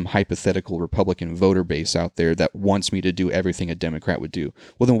there's some hypothetical Republican voter base out there that wants me to do everything a Democrat would do.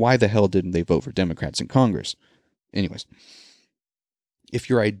 Well, then why the hell didn't they vote for Democrats in Congress? Anyways, if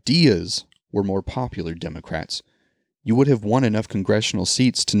your ideas were more popular, Democrats, you would have won enough congressional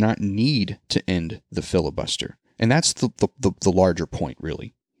seats to not need to end the filibuster. And that's the larger point,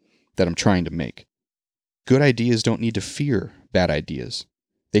 really, that I'm trying to make. Good ideas don't need to fear bad ideas.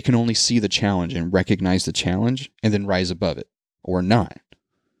 They can only see the challenge and recognize the challenge and then rise above it, or not.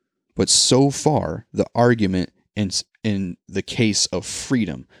 But so far, the argument in the case of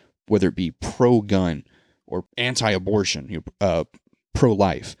freedom, whether it be pro-gun, or anti-abortion,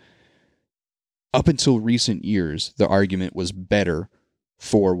 pro-life. Up until recent years, the argument was better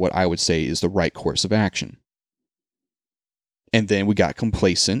for what I would say is the right course of action. And then we got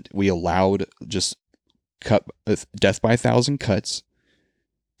complacent. We allowed just death by 1,000 cuts.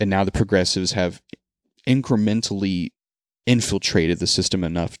 And now the progressives have incrementally infiltrated the system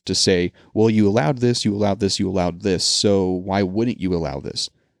enough to say, well, you allowed this, you allowed this, you allowed this, so why wouldn't you allow this?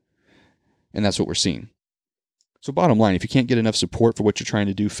 And that's what we're seeing. So bottom line, if you can't get enough support for what you're trying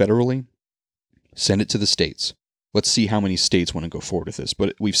to do federally, send it to the states. Let's see how many states want to go forward with this.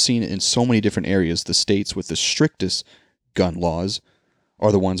 But we've seen it in so many different areas. The states with the strictest gun laws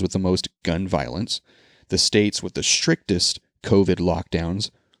are the ones with the most gun violence. The states with the strictest COVID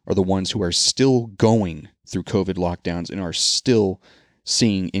lockdowns are the ones who are still going through COVID lockdowns and are still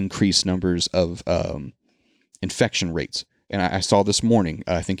seeing increased numbers of infection rates. And I saw this morning,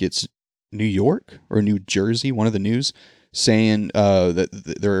 I think it's New York or New Jersey, one of the news, saying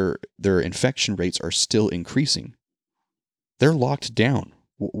that their infection rates are still increasing. They're locked down.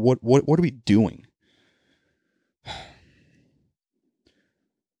 What are we doing?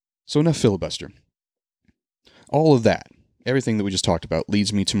 So enough filibuster. All of that, everything that we just talked about,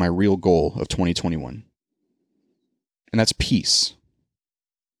 leads me to my real goal of 2021. And that's peace.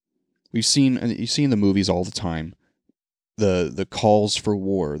 You see in the movies all the time, the calls for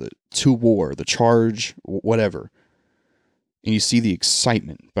war, the charge, whatever. And you see the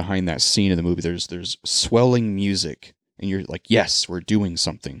excitement behind that scene in the movie. There's swelling music, and you're like, yes, we're doing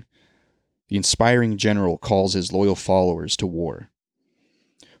something. The inspiring general calls his loyal followers to war.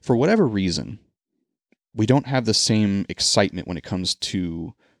 For whatever reason, we don't have the same excitement when it comes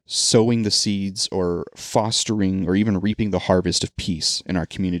to sowing the seeds or fostering or even reaping the harvest of peace in our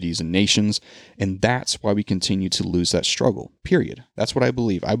communities and nations, and that's why we continue to lose that struggle, period. That's what I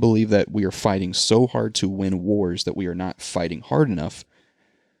believe. I believe that we are fighting so hard to win wars that we are not fighting hard enough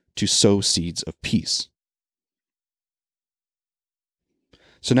to sow seeds of peace.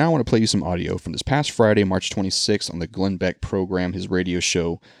 So now I want to play you some audio from this past Friday, March 26th, on the Glenn Beck program, his radio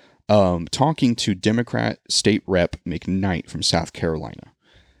show, talking to Democrat State Rep McKnight from South Carolina.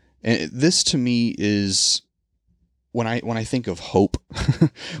 And this to me is, when I think of hope,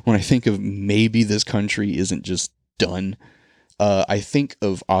 when I think of maybe this country isn't just done, I think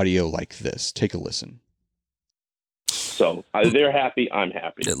of audio like this. Take a listen. So they're happy. I'm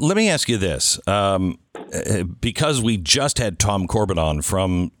happy. Let me ask you this. Because we just had Tom Corbett on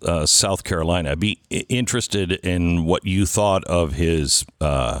from South Carolina, I'd be interested in what you thought of his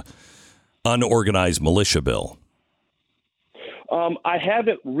unorganized militia bill. I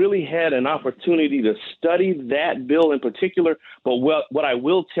haven't really had an opportunity to study that bill in particular, but what I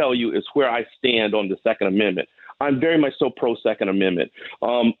will tell you is where I stand on the Second Amendment. I'm very much so pro-Second Amendment.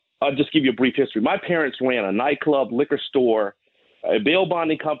 I'll just give you a brief history. My parents ran a nightclub, liquor store, a bail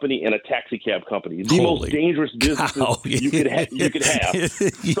bonding company, and a taxi cab company. The most dangerous businesses you could have. So,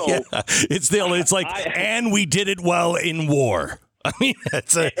 yeah. It's like, and we did it while in war. I mean,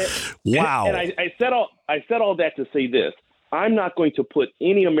 that's wow. And I said all that to say this. I'm not going to put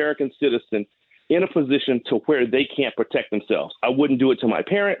any American citizen in a position to where they can't protect themselves. I wouldn't do it to my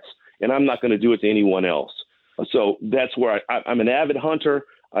parents, and I'm not going to do it to anyone else. So that's where I'm an avid hunter.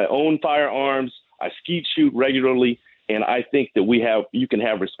 I own firearms. I skeet shoot regularly. And I think that you can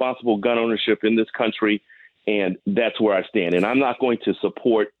have responsible gun ownership in this country. And that's where I stand. And I'm not going to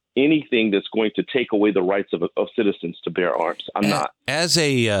support anything that's going to take away the rights of citizens to bear arms. I'm not. As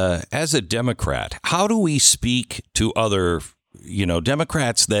a Democrat, how do we speak to other,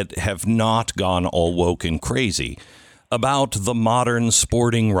 Democrats that have not gone all woke and crazy about the modern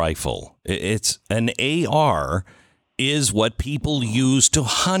sporting rifle? It's an AR is what people use to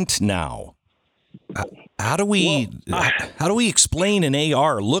hunt now. How do we explain an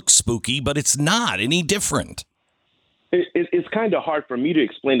AR looks spooky, but it's not any different? It's kind of hard for me to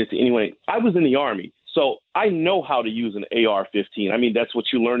explain it to anyone. I was in the Army, so I know how to use an AR-15. I mean, that's what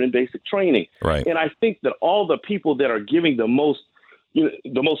you learn in basic training. Right. And I think that all the people that are giving the most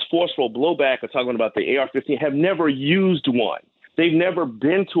forceful blowback are talking about the AR-15 have never used one. They've never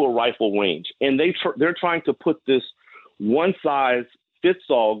been to a rifle range, and they're trying to put this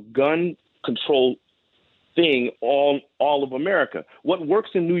one-size-fits-all gun control thing on all of America. What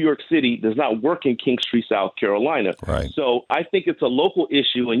works in New York City does not work in Kingstree, South Carolina. Right. So I think it's a local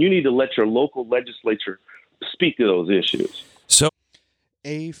issue, and you need to let your local legislature speak to those issues. So,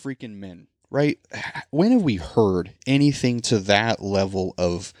 freaking men, right? When have we heard anything to that level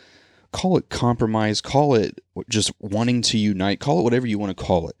of, call it compromise, call it just wanting to unite, call it whatever you want to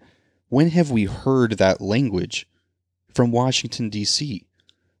call it? When have we heard that language from Washington, D.C.?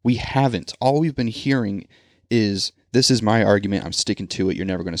 We haven't. All we've been hearing is, this is my argument, I'm sticking to it, you're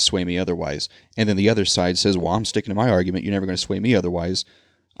never going to sway me otherwise. And then the other side says, well, I'm sticking to my argument, you're never going to sway me otherwise.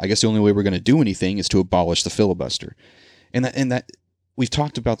 I guess the only way we're going to do anything is to abolish the filibuster. And that we've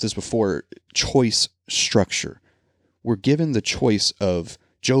talked about this before, choice structure. We're given the choice of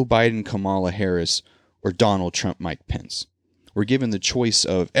Joe Biden, Kamala Harris, or Donald Trump, Mike Pence. We're given the choice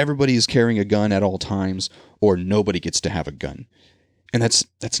of everybody is carrying a gun at all times, or nobody gets to have a gun. And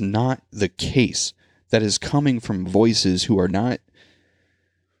that's not the case. That is coming from voices who are not,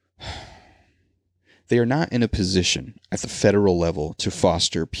 they are not in a position at the federal level to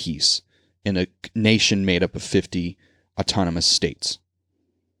foster peace in a nation made up of 50 autonomous states.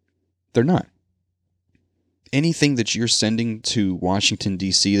 They're not. Anything that you're sending to Washington,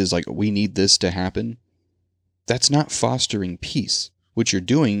 D.C. is like, we need this to happen, that's not fostering peace. What you're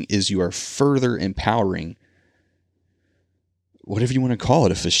doing is you are further empowering, whatever you want to call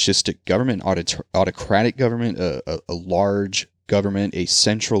it, a fascistic government, autocratic government, a large government, a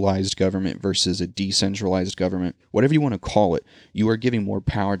centralized government versus a decentralized government, whatever you want to call it. You are giving more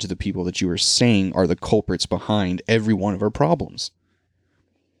power to the people that you are saying are the culprits behind every one of our problems.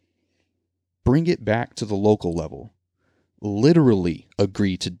 Bring it back to the local level. Literally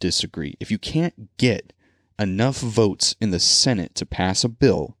agree to disagree. If you can't get enough votes in the Senate to pass a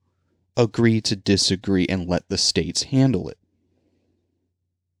bill, agree to disagree and let the states handle it.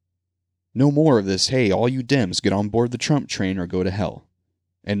 No more of this, hey, all you Dems, get on board the Trump train or go to hell.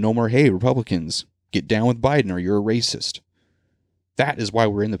 And no more, hey, Republicans, get down with Biden or you're a racist. That is why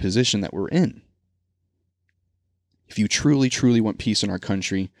we're in the position that we're in. If you truly, truly want peace in our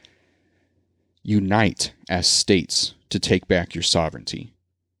country, unite as states to take back your sovereignty.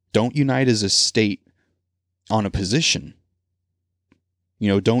 Don't unite as a state on a position.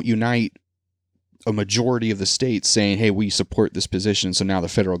 Don't unite a majority of the states saying, hey, we support this position, so now the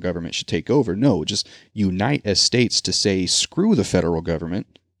federal government should take over. No, just unite as states to say, screw the federal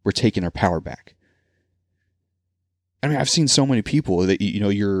government, we're taking our power back. I mean, I've seen so many people that,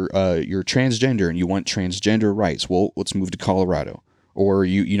 you're transgender and you want transgender rights. Well, let's move to Colorado. Or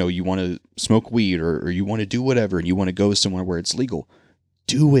you want to smoke weed or you want to do whatever and you want to go somewhere where it's legal.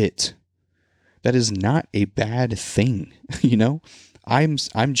 Do it. That is not a bad thing,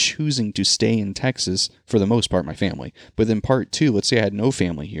 I'm choosing to stay in Texas for the most part, my family. But then part two, let's say I had no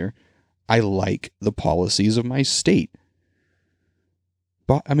family here. I like the policies of my state.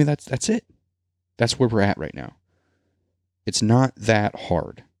 But I mean, that's it. That's where we're at right now. It's not that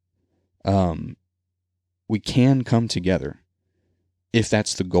hard. We can come together if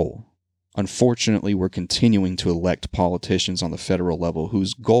that's the goal. Unfortunately, we're continuing to elect politicians on the federal level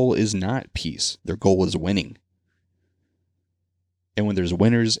whose goal is not peace. Their goal is winning. And when there's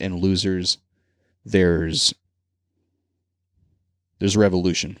winners and losers, there's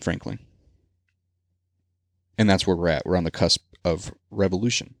revolution, frankly. And that's where we're at. We're on the cusp of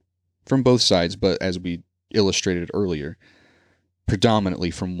revolution from both sides, but as we illustrated earlier,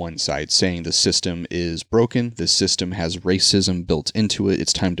 predominantly from one side, saying the system is broken, the system has racism built into it,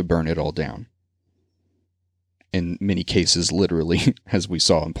 it's time to burn it all down. In many cases, literally, as we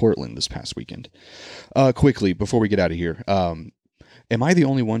saw in Portland this past weekend. Quickly, before we get out of here, am I the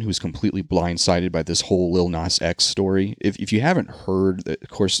only one who's completely blindsided by this whole Lil Nas X story? If you haven't heard, of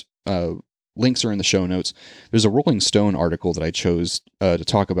course, links are in the show notes. There's a Rolling Stone article that I chose to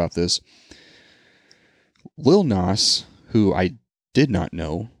talk about this. Lil Nas, who I did not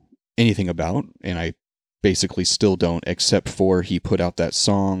know anything about, and I basically still don't, except for he put out that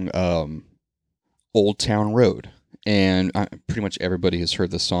song, Old Town Road. And pretty much everybody has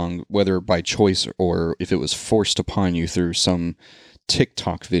heard the song, whether by choice or if it was forced upon you through some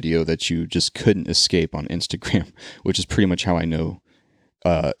TikTok video that you just couldn't escape on Instagram, which is pretty much how I know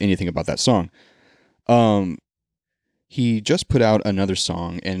anything about that song. He just put out another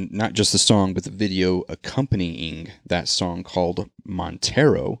song, and not just the song, but the video accompanying that song called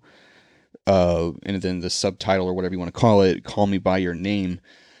Montero. And then the subtitle, or whatever you want to call it, Call Me By Your Name.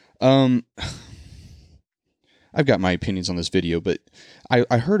 I've got my opinions on this video, but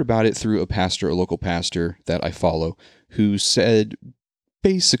I heard about it through a local pastor that I follow, who said,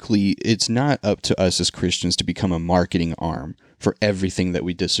 basically, it's not up to us as Christians to become a marketing arm for everything that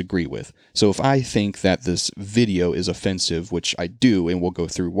we disagree with. So if I think that this video is offensive, which I do, and we'll go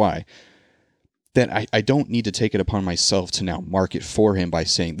through why, then I don't need to take it upon myself to now market for him by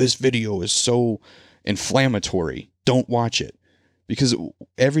saying, this video is so inflammatory, don't watch it. Because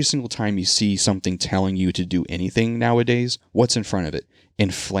every single time you see something telling you to do anything nowadays, what's in front of it?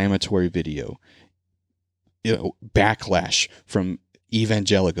 Inflammatory video. Backlash from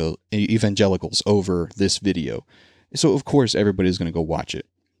evangelicals over this video. So, of course, everybody's going to go watch it.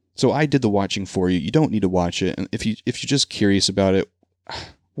 So I did the watching for you. You don't need to watch it. And if you're just curious about it,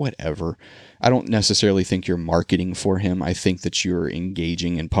 whatever. I don't necessarily think you're marketing for him. I think that you're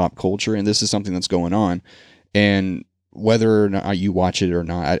engaging in pop culture, and this is something that's going on. And whether or not you watch it or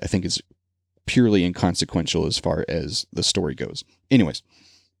not, I think it's purely inconsequential as far as the story goes. Anyways,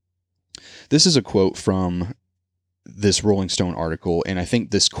 this is a quote from this Rolling Stone article, and I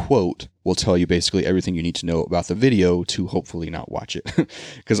think this quote will tell you basically everything you need to know about the video to hopefully not watch it.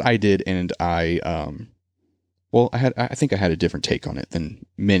 Because I did, and I think I had a different take on it than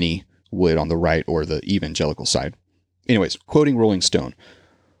many would on the right or the evangelical side. Anyways, quoting Rolling Stone,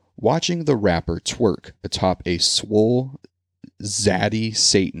 watching the rapper twerk atop a swole, zaddy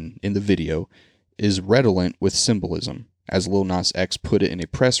Satan in the video is redolent with symbolism. As Lil Nas X put it in a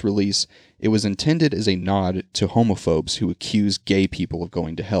press release, it was intended as a nod to homophobes who accuse gay people of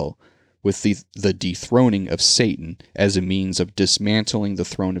going to hell, with the dethroning of Satan as a means of dismantling the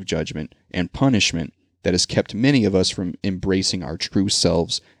throne of judgment and punishment that has kept many of us from embracing our true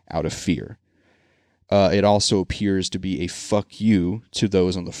selves out of fear. It also appears to be a fuck you to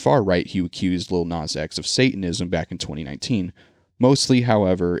those on the far right who accused Lil Nas X of Satanism back in 2019. Mostly,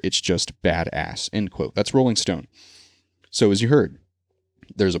 however, it's just badass, end quote. That's Rolling Stone. So as you heard,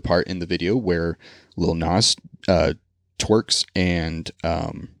 there's a part in the video where Lil Nas twerks and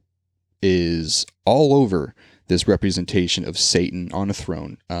is all over this representation of Satan on a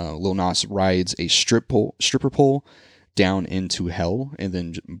throne. Lil Nas rides a stripper pole down into hell and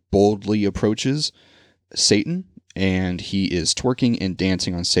then boldly approaches Satan, and he is twerking and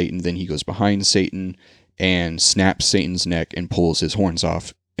dancing on Satan. Then he goes behind Satan and snaps Satan's neck and pulls his horns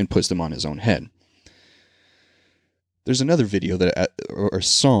off and puts them on his own head. There's another video or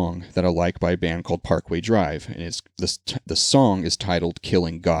song that I like by a band called Parkway Drive, and the song is titled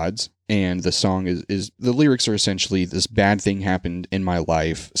 "Killing Gods." And the song is the lyrics are essentially, this bad thing happened in my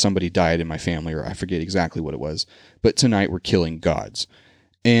life, somebody died in my family, or I forget exactly what it was, but tonight we're killing gods.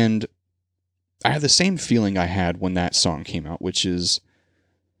 And I have the same feeling I had when that song came out, which is,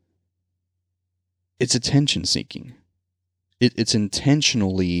 it's attention seeking. It's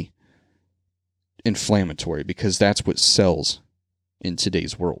intentionally inflammatory because that's what sells in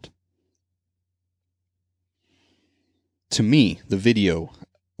today's world. To me, the video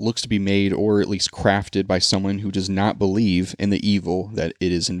looks to be made or at least crafted by someone who does not believe in the evil that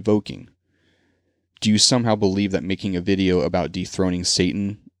it is invoking. Do you somehow believe that making a video about dethroning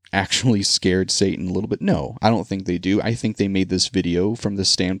Satan actually scared Satan a little bit? No, I don't think they do. I think they made this video from the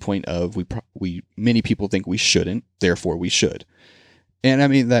standpoint of many people think we shouldn't, therefore we should. And I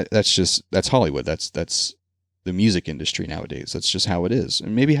mean that's Hollywood. That's the music industry nowadays. That's just how it is,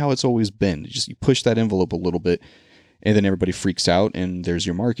 and maybe how it's always been. You push that envelope a little bit, and then everybody freaks out, and there's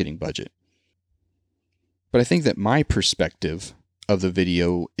your marketing budget. But I think that my perspective of the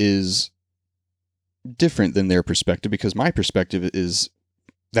video is different than their perspective, because my perspective is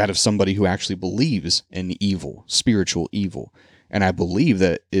that of somebody who actually believes in evil, spiritual evil. And I believe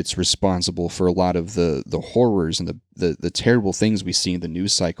that it's responsible for a lot of the horrors and the terrible things we see in the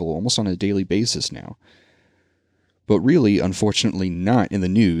news cycle almost on a daily basis now. But really, unfortunately, not in the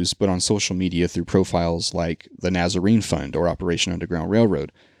news, but on social media through profiles like the Nazarene Fund or Operation Underground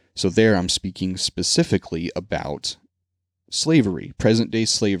Railroad. So there I'm speaking specifically about slavery, present-day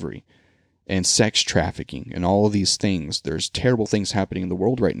slavery, and sex trafficking, and all of these things. There's terrible things happening in the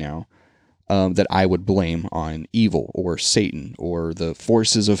world right now that I would blame on evil or Satan or the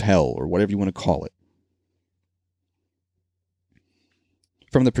forces of hell or whatever you want to call it.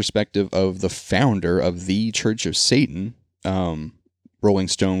 From the perspective of the founder of the Church of Satan, Rolling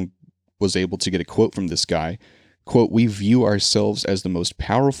Stone was able to get a quote from this guy. Quote, "We view ourselves as the most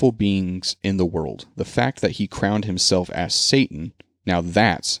powerful beings in the world. The fact that he crowned himself as Satan, now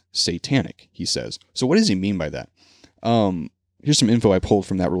that's satanic," he says. So what does he mean by that? Here's some info I pulled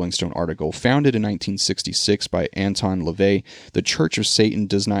from that Rolling Stone article. Founded in 1966 by Anton LaVey, the Church of Satan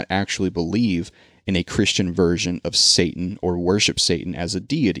does not actually believe in a Christian version of Satan or worship Satan as a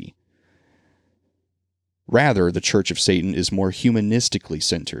deity. Rather, the Church of Satan is more humanistically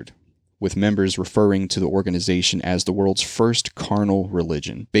centered, with members referring to the organization as the world's first carnal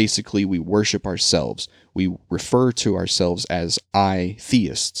religion. Basically, we worship ourselves. We refer to ourselves as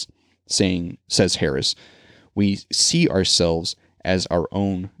I-theists, says Harris. We see ourselves as our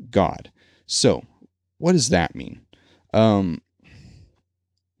own God. So, what does that mean?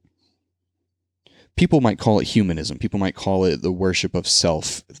 People might call it humanism. People might call it the worship of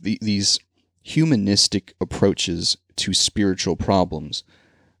self. These humanistic approaches to spiritual problems.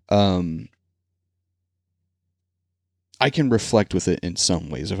 I can reflect with it in some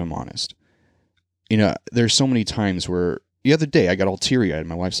ways, if I'm honest. You know, there's so many times where The other day, I got all teary-eyed.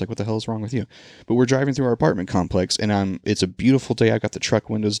 My wife's like, what the hell is wrong with you? But we're driving through our apartment complex, and it's a beautiful day. I've got the truck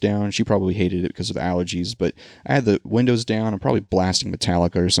windows down. She probably hated it because of allergies, but I had the windows down. I'm probably blasting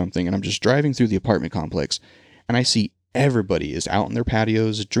Metallica or something, and I'm just driving through the apartment complex, and I see everybody is out in their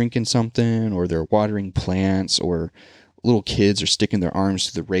patios drinking something, or they're watering plants, or little kids are sticking their arms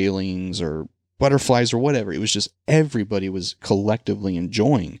to the railings, or butterflies, or whatever. It was just everybody was collectively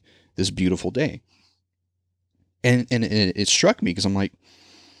enjoying this beautiful day. And it struck me because I'm like,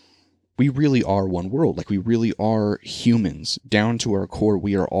 we really are one world. Like, we really are humans. Down to our core,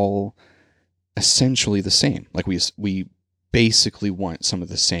 we are all essentially the same. Like, we basically want some of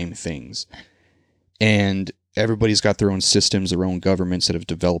the same things. And everybody's got their own systems, their own governments that have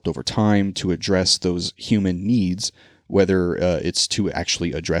developed over time to address those human needs, whether it's to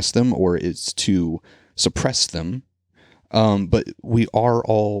actually address them or it's to suppress them. But we're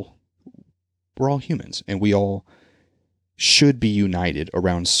all humans, and we all should be united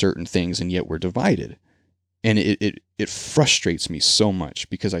around certain things, and yet we're divided. And it frustrates me so much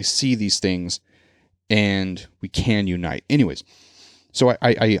because I see these things and we can unite. Anyways, so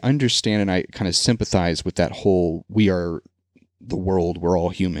I understand and I kind of sympathize with that whole, we are the world, we're all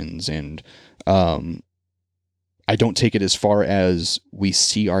humans, and I don't take it as far as we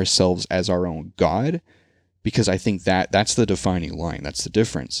see ourselves as our own God, because I think that's the defining line. That's the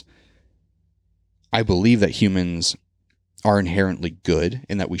difference. I believe that humans are inherently good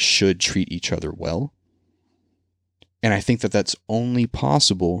and that we should treat each other well. And I think that that's only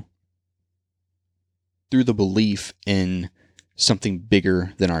possible through the belief in something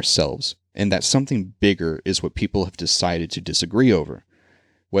bigger than ourselves. And that something bigger is what people have decided to disagree over.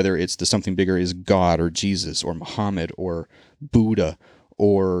 Whether it's the something bigger is God or Jesus or Muhammad or Buddha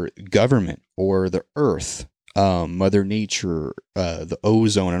or government or the earth, Mother Nature, the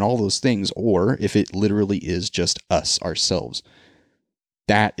ozone, and all those things, or if it literally is just us, ourselves.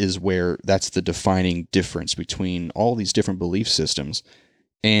 That's the defining difference between all these different belief systems,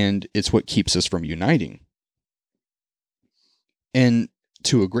 and it's what keeps us from uniting. And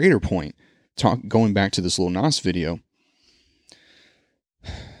to a greater point, going back to this Lil Nas video,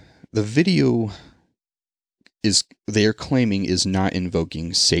 the video they're claiming is not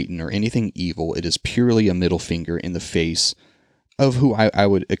invoking Satan or anything evil. It is purely a middle finger in the face of who I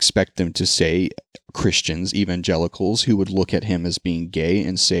would expect them to say, Christians, evangelicals, who would look at him as being gay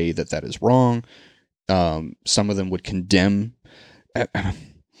and say that that is wrong. Some of them would condemn. I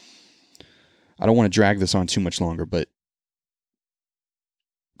don't want to drag this on too much longer, but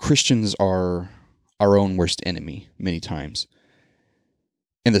Christians are our own worst enemy many times.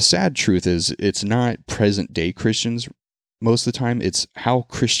 And the sad truth is, it's not present day Christians most of the time. It's how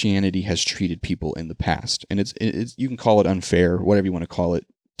Christianity has treated people in the past. And it's you can call it unfair, whatever you want to call it,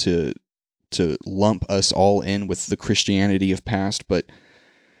 to lump us all in with the Christianity of past, but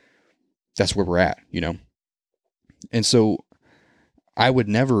that's where we're at, you know? And so I would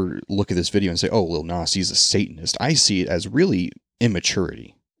never look at this video and say, oh, Lil Nas, he's a Satanist. I see it as really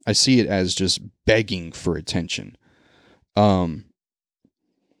immaturity. I see it as just begging for attention.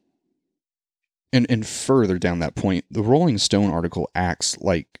 And further down that point, the Rolling Stone article acts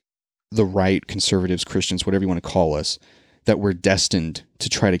like the right, conservatives, Christians, whatever you want to call us, that we're destined to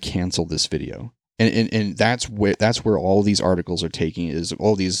try to cancel this video. And that's where all these articles are taking, is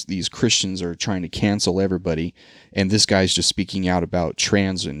all these Christians are trying to cancel everybody, and this guy's just speaking out about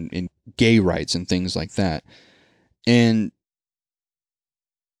trans and gay rights and things like that. And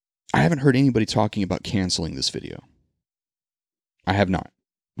I haven't heard anybody talking about canceling this video. I have not.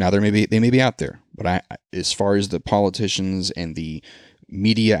 Now they may be out there, but as far as the politicians and the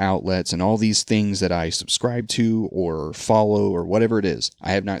media outlets and all these things that I subscribe to or follow or whatever it is,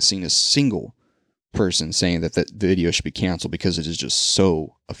 I have not seen a single person saying that that video should be canceled because it is just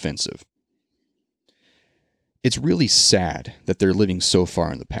so offensive. It's really sad that they're living so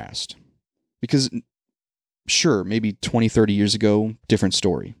far in the past. Because sure, maybe 20, 30 years ago, different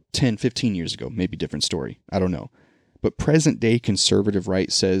story. 10, 15 years ago, maybe different story. I don't know. But present day conservative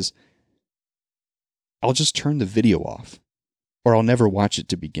right says, I'll just turn the video off, or I'll never watch it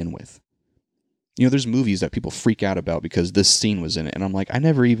to begin with. You know, there's movies that people freak out about because this scene was in it, and I'm like, I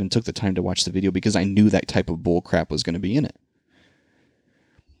never even took the time to watch the video because I knew that type of bullcrap was going to be in it.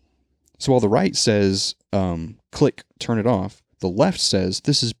 So while the right says, click, turn it off, the left says,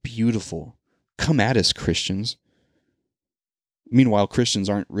 this is beautiful. Come at us, Christians. Meanwhile, Christians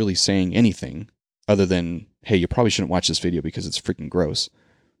aren't really saying anything other than, hey, you probably shouldn't watch this video because it's freaking gross.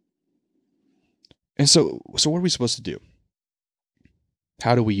 And so what are we supposed to do?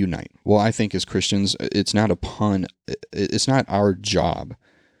 How do we unite? Well, I think as Christians, it's not our job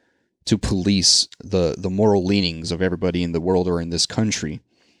to police the moral leanings of everybody in the world or in this country.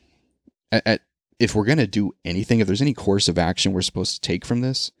 If we're going to do anything, if there's any course of action we're supposed to take from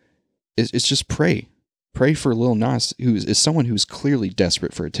this, it's just pray. Pray for Lil Nas, who is someone who's clearly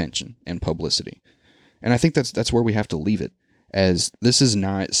desperate for attention and publicity. And I think that's where we have to leave it, as this is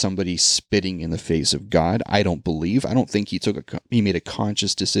not somebody spitting in the face of God. I don't think he made a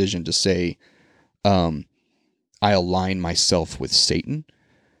conscious decision to say, I align myself with Satan.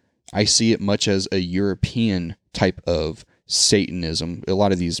 I see it much as a European type of Satanism. A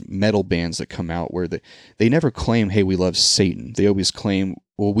lot of these metal bands that come out where they never claim, hey, we love Satan. They always claim,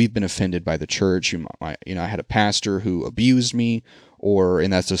 well, we've been offended by the church. I had a pastor who abused me,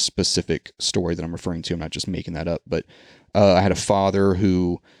 and that's a specific story that I'm referring to. I'm not just making that up, but I had a father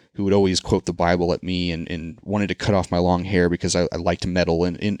who would always quote the Bible at me and wanted to cut off my long hair because I liked metal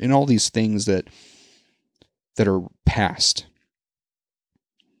and all these things that are past.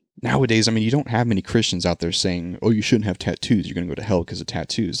 Nowadays, you don't have many Christians out there saying, oh, you shouldn't have tattoos, you're going to go to hell because of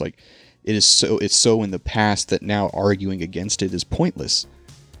tattoos. Like, it's so in the past that now arguing against it is pointless.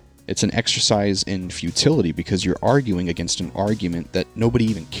 It's an exercise in futility because you're arguing against an argument that nobody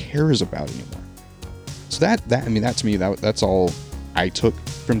even cares about anymore. So that to me, that's all I took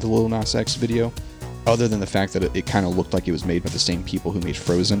from the Lil Nas X video, other than the fact that it kind of looked like it was made by the same people who made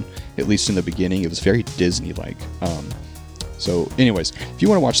Frozen. At least in the beginning, it was very Disney-like. So anyways, if you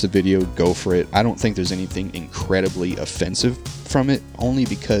want to watch the video, go for it. I don't think there's anything incredibly offensive from it, only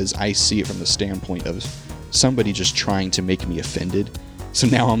because I see it from the standpoint of somebody just trying to make me offended. So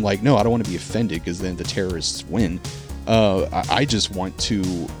now I'm like, no, I don't want to be offended because then the terrorists win. I just want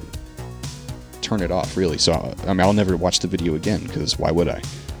to turn it off, really. So I'll never watch the video again because why would I?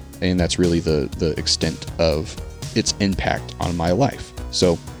 And that's really the extent of its impact on my life.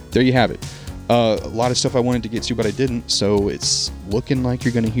 So there you have it. A lot of stuff I wanted to get to, but I didn't, so it's looking like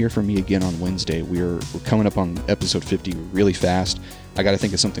you're going to hear from me again on Wednesday. We're coming up on episode 50 really fast. I got to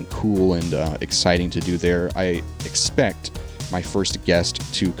think of something cool and exciting to do there. I expect my first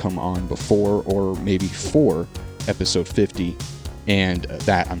guest to come on before or maybe for episode 50, and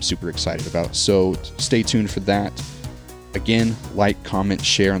that I'm super excited about. So stay tuned for that. Again, comment,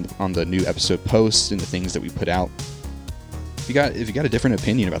 share on the new episode posts and the things that we put out. If you got a different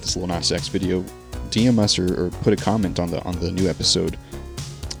opinion about this Lil Nas X video, DM us or put a comment on the new episode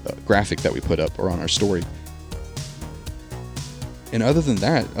graphic that we put up or on our story. And other than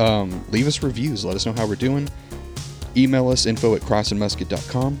that, leave us reviews. Let us know how we're doing. Email us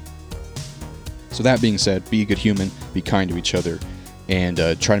info@crossandmusket.com. So that being said, be a good human, be kind to each other, and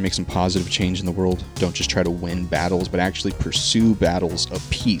try to make some positive change in the world. Don't just try to win battles, but actually pursue battles of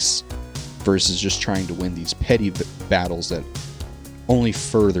peace versus just trying to win these petty battles that only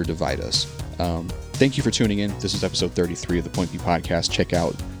further divide us. Thank you for tuning in. This is episode 33 of the Point B Podcast. Check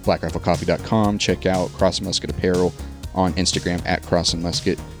out blackriflecoffee.com. Check out Cross and Musket Apparel on Instagram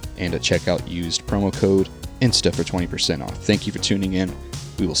 @CrossandMusket, and check out used promo code INSTA for 20% off. Thank you for tuning in.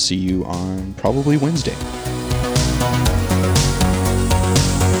 We will see you on probably Wednesday.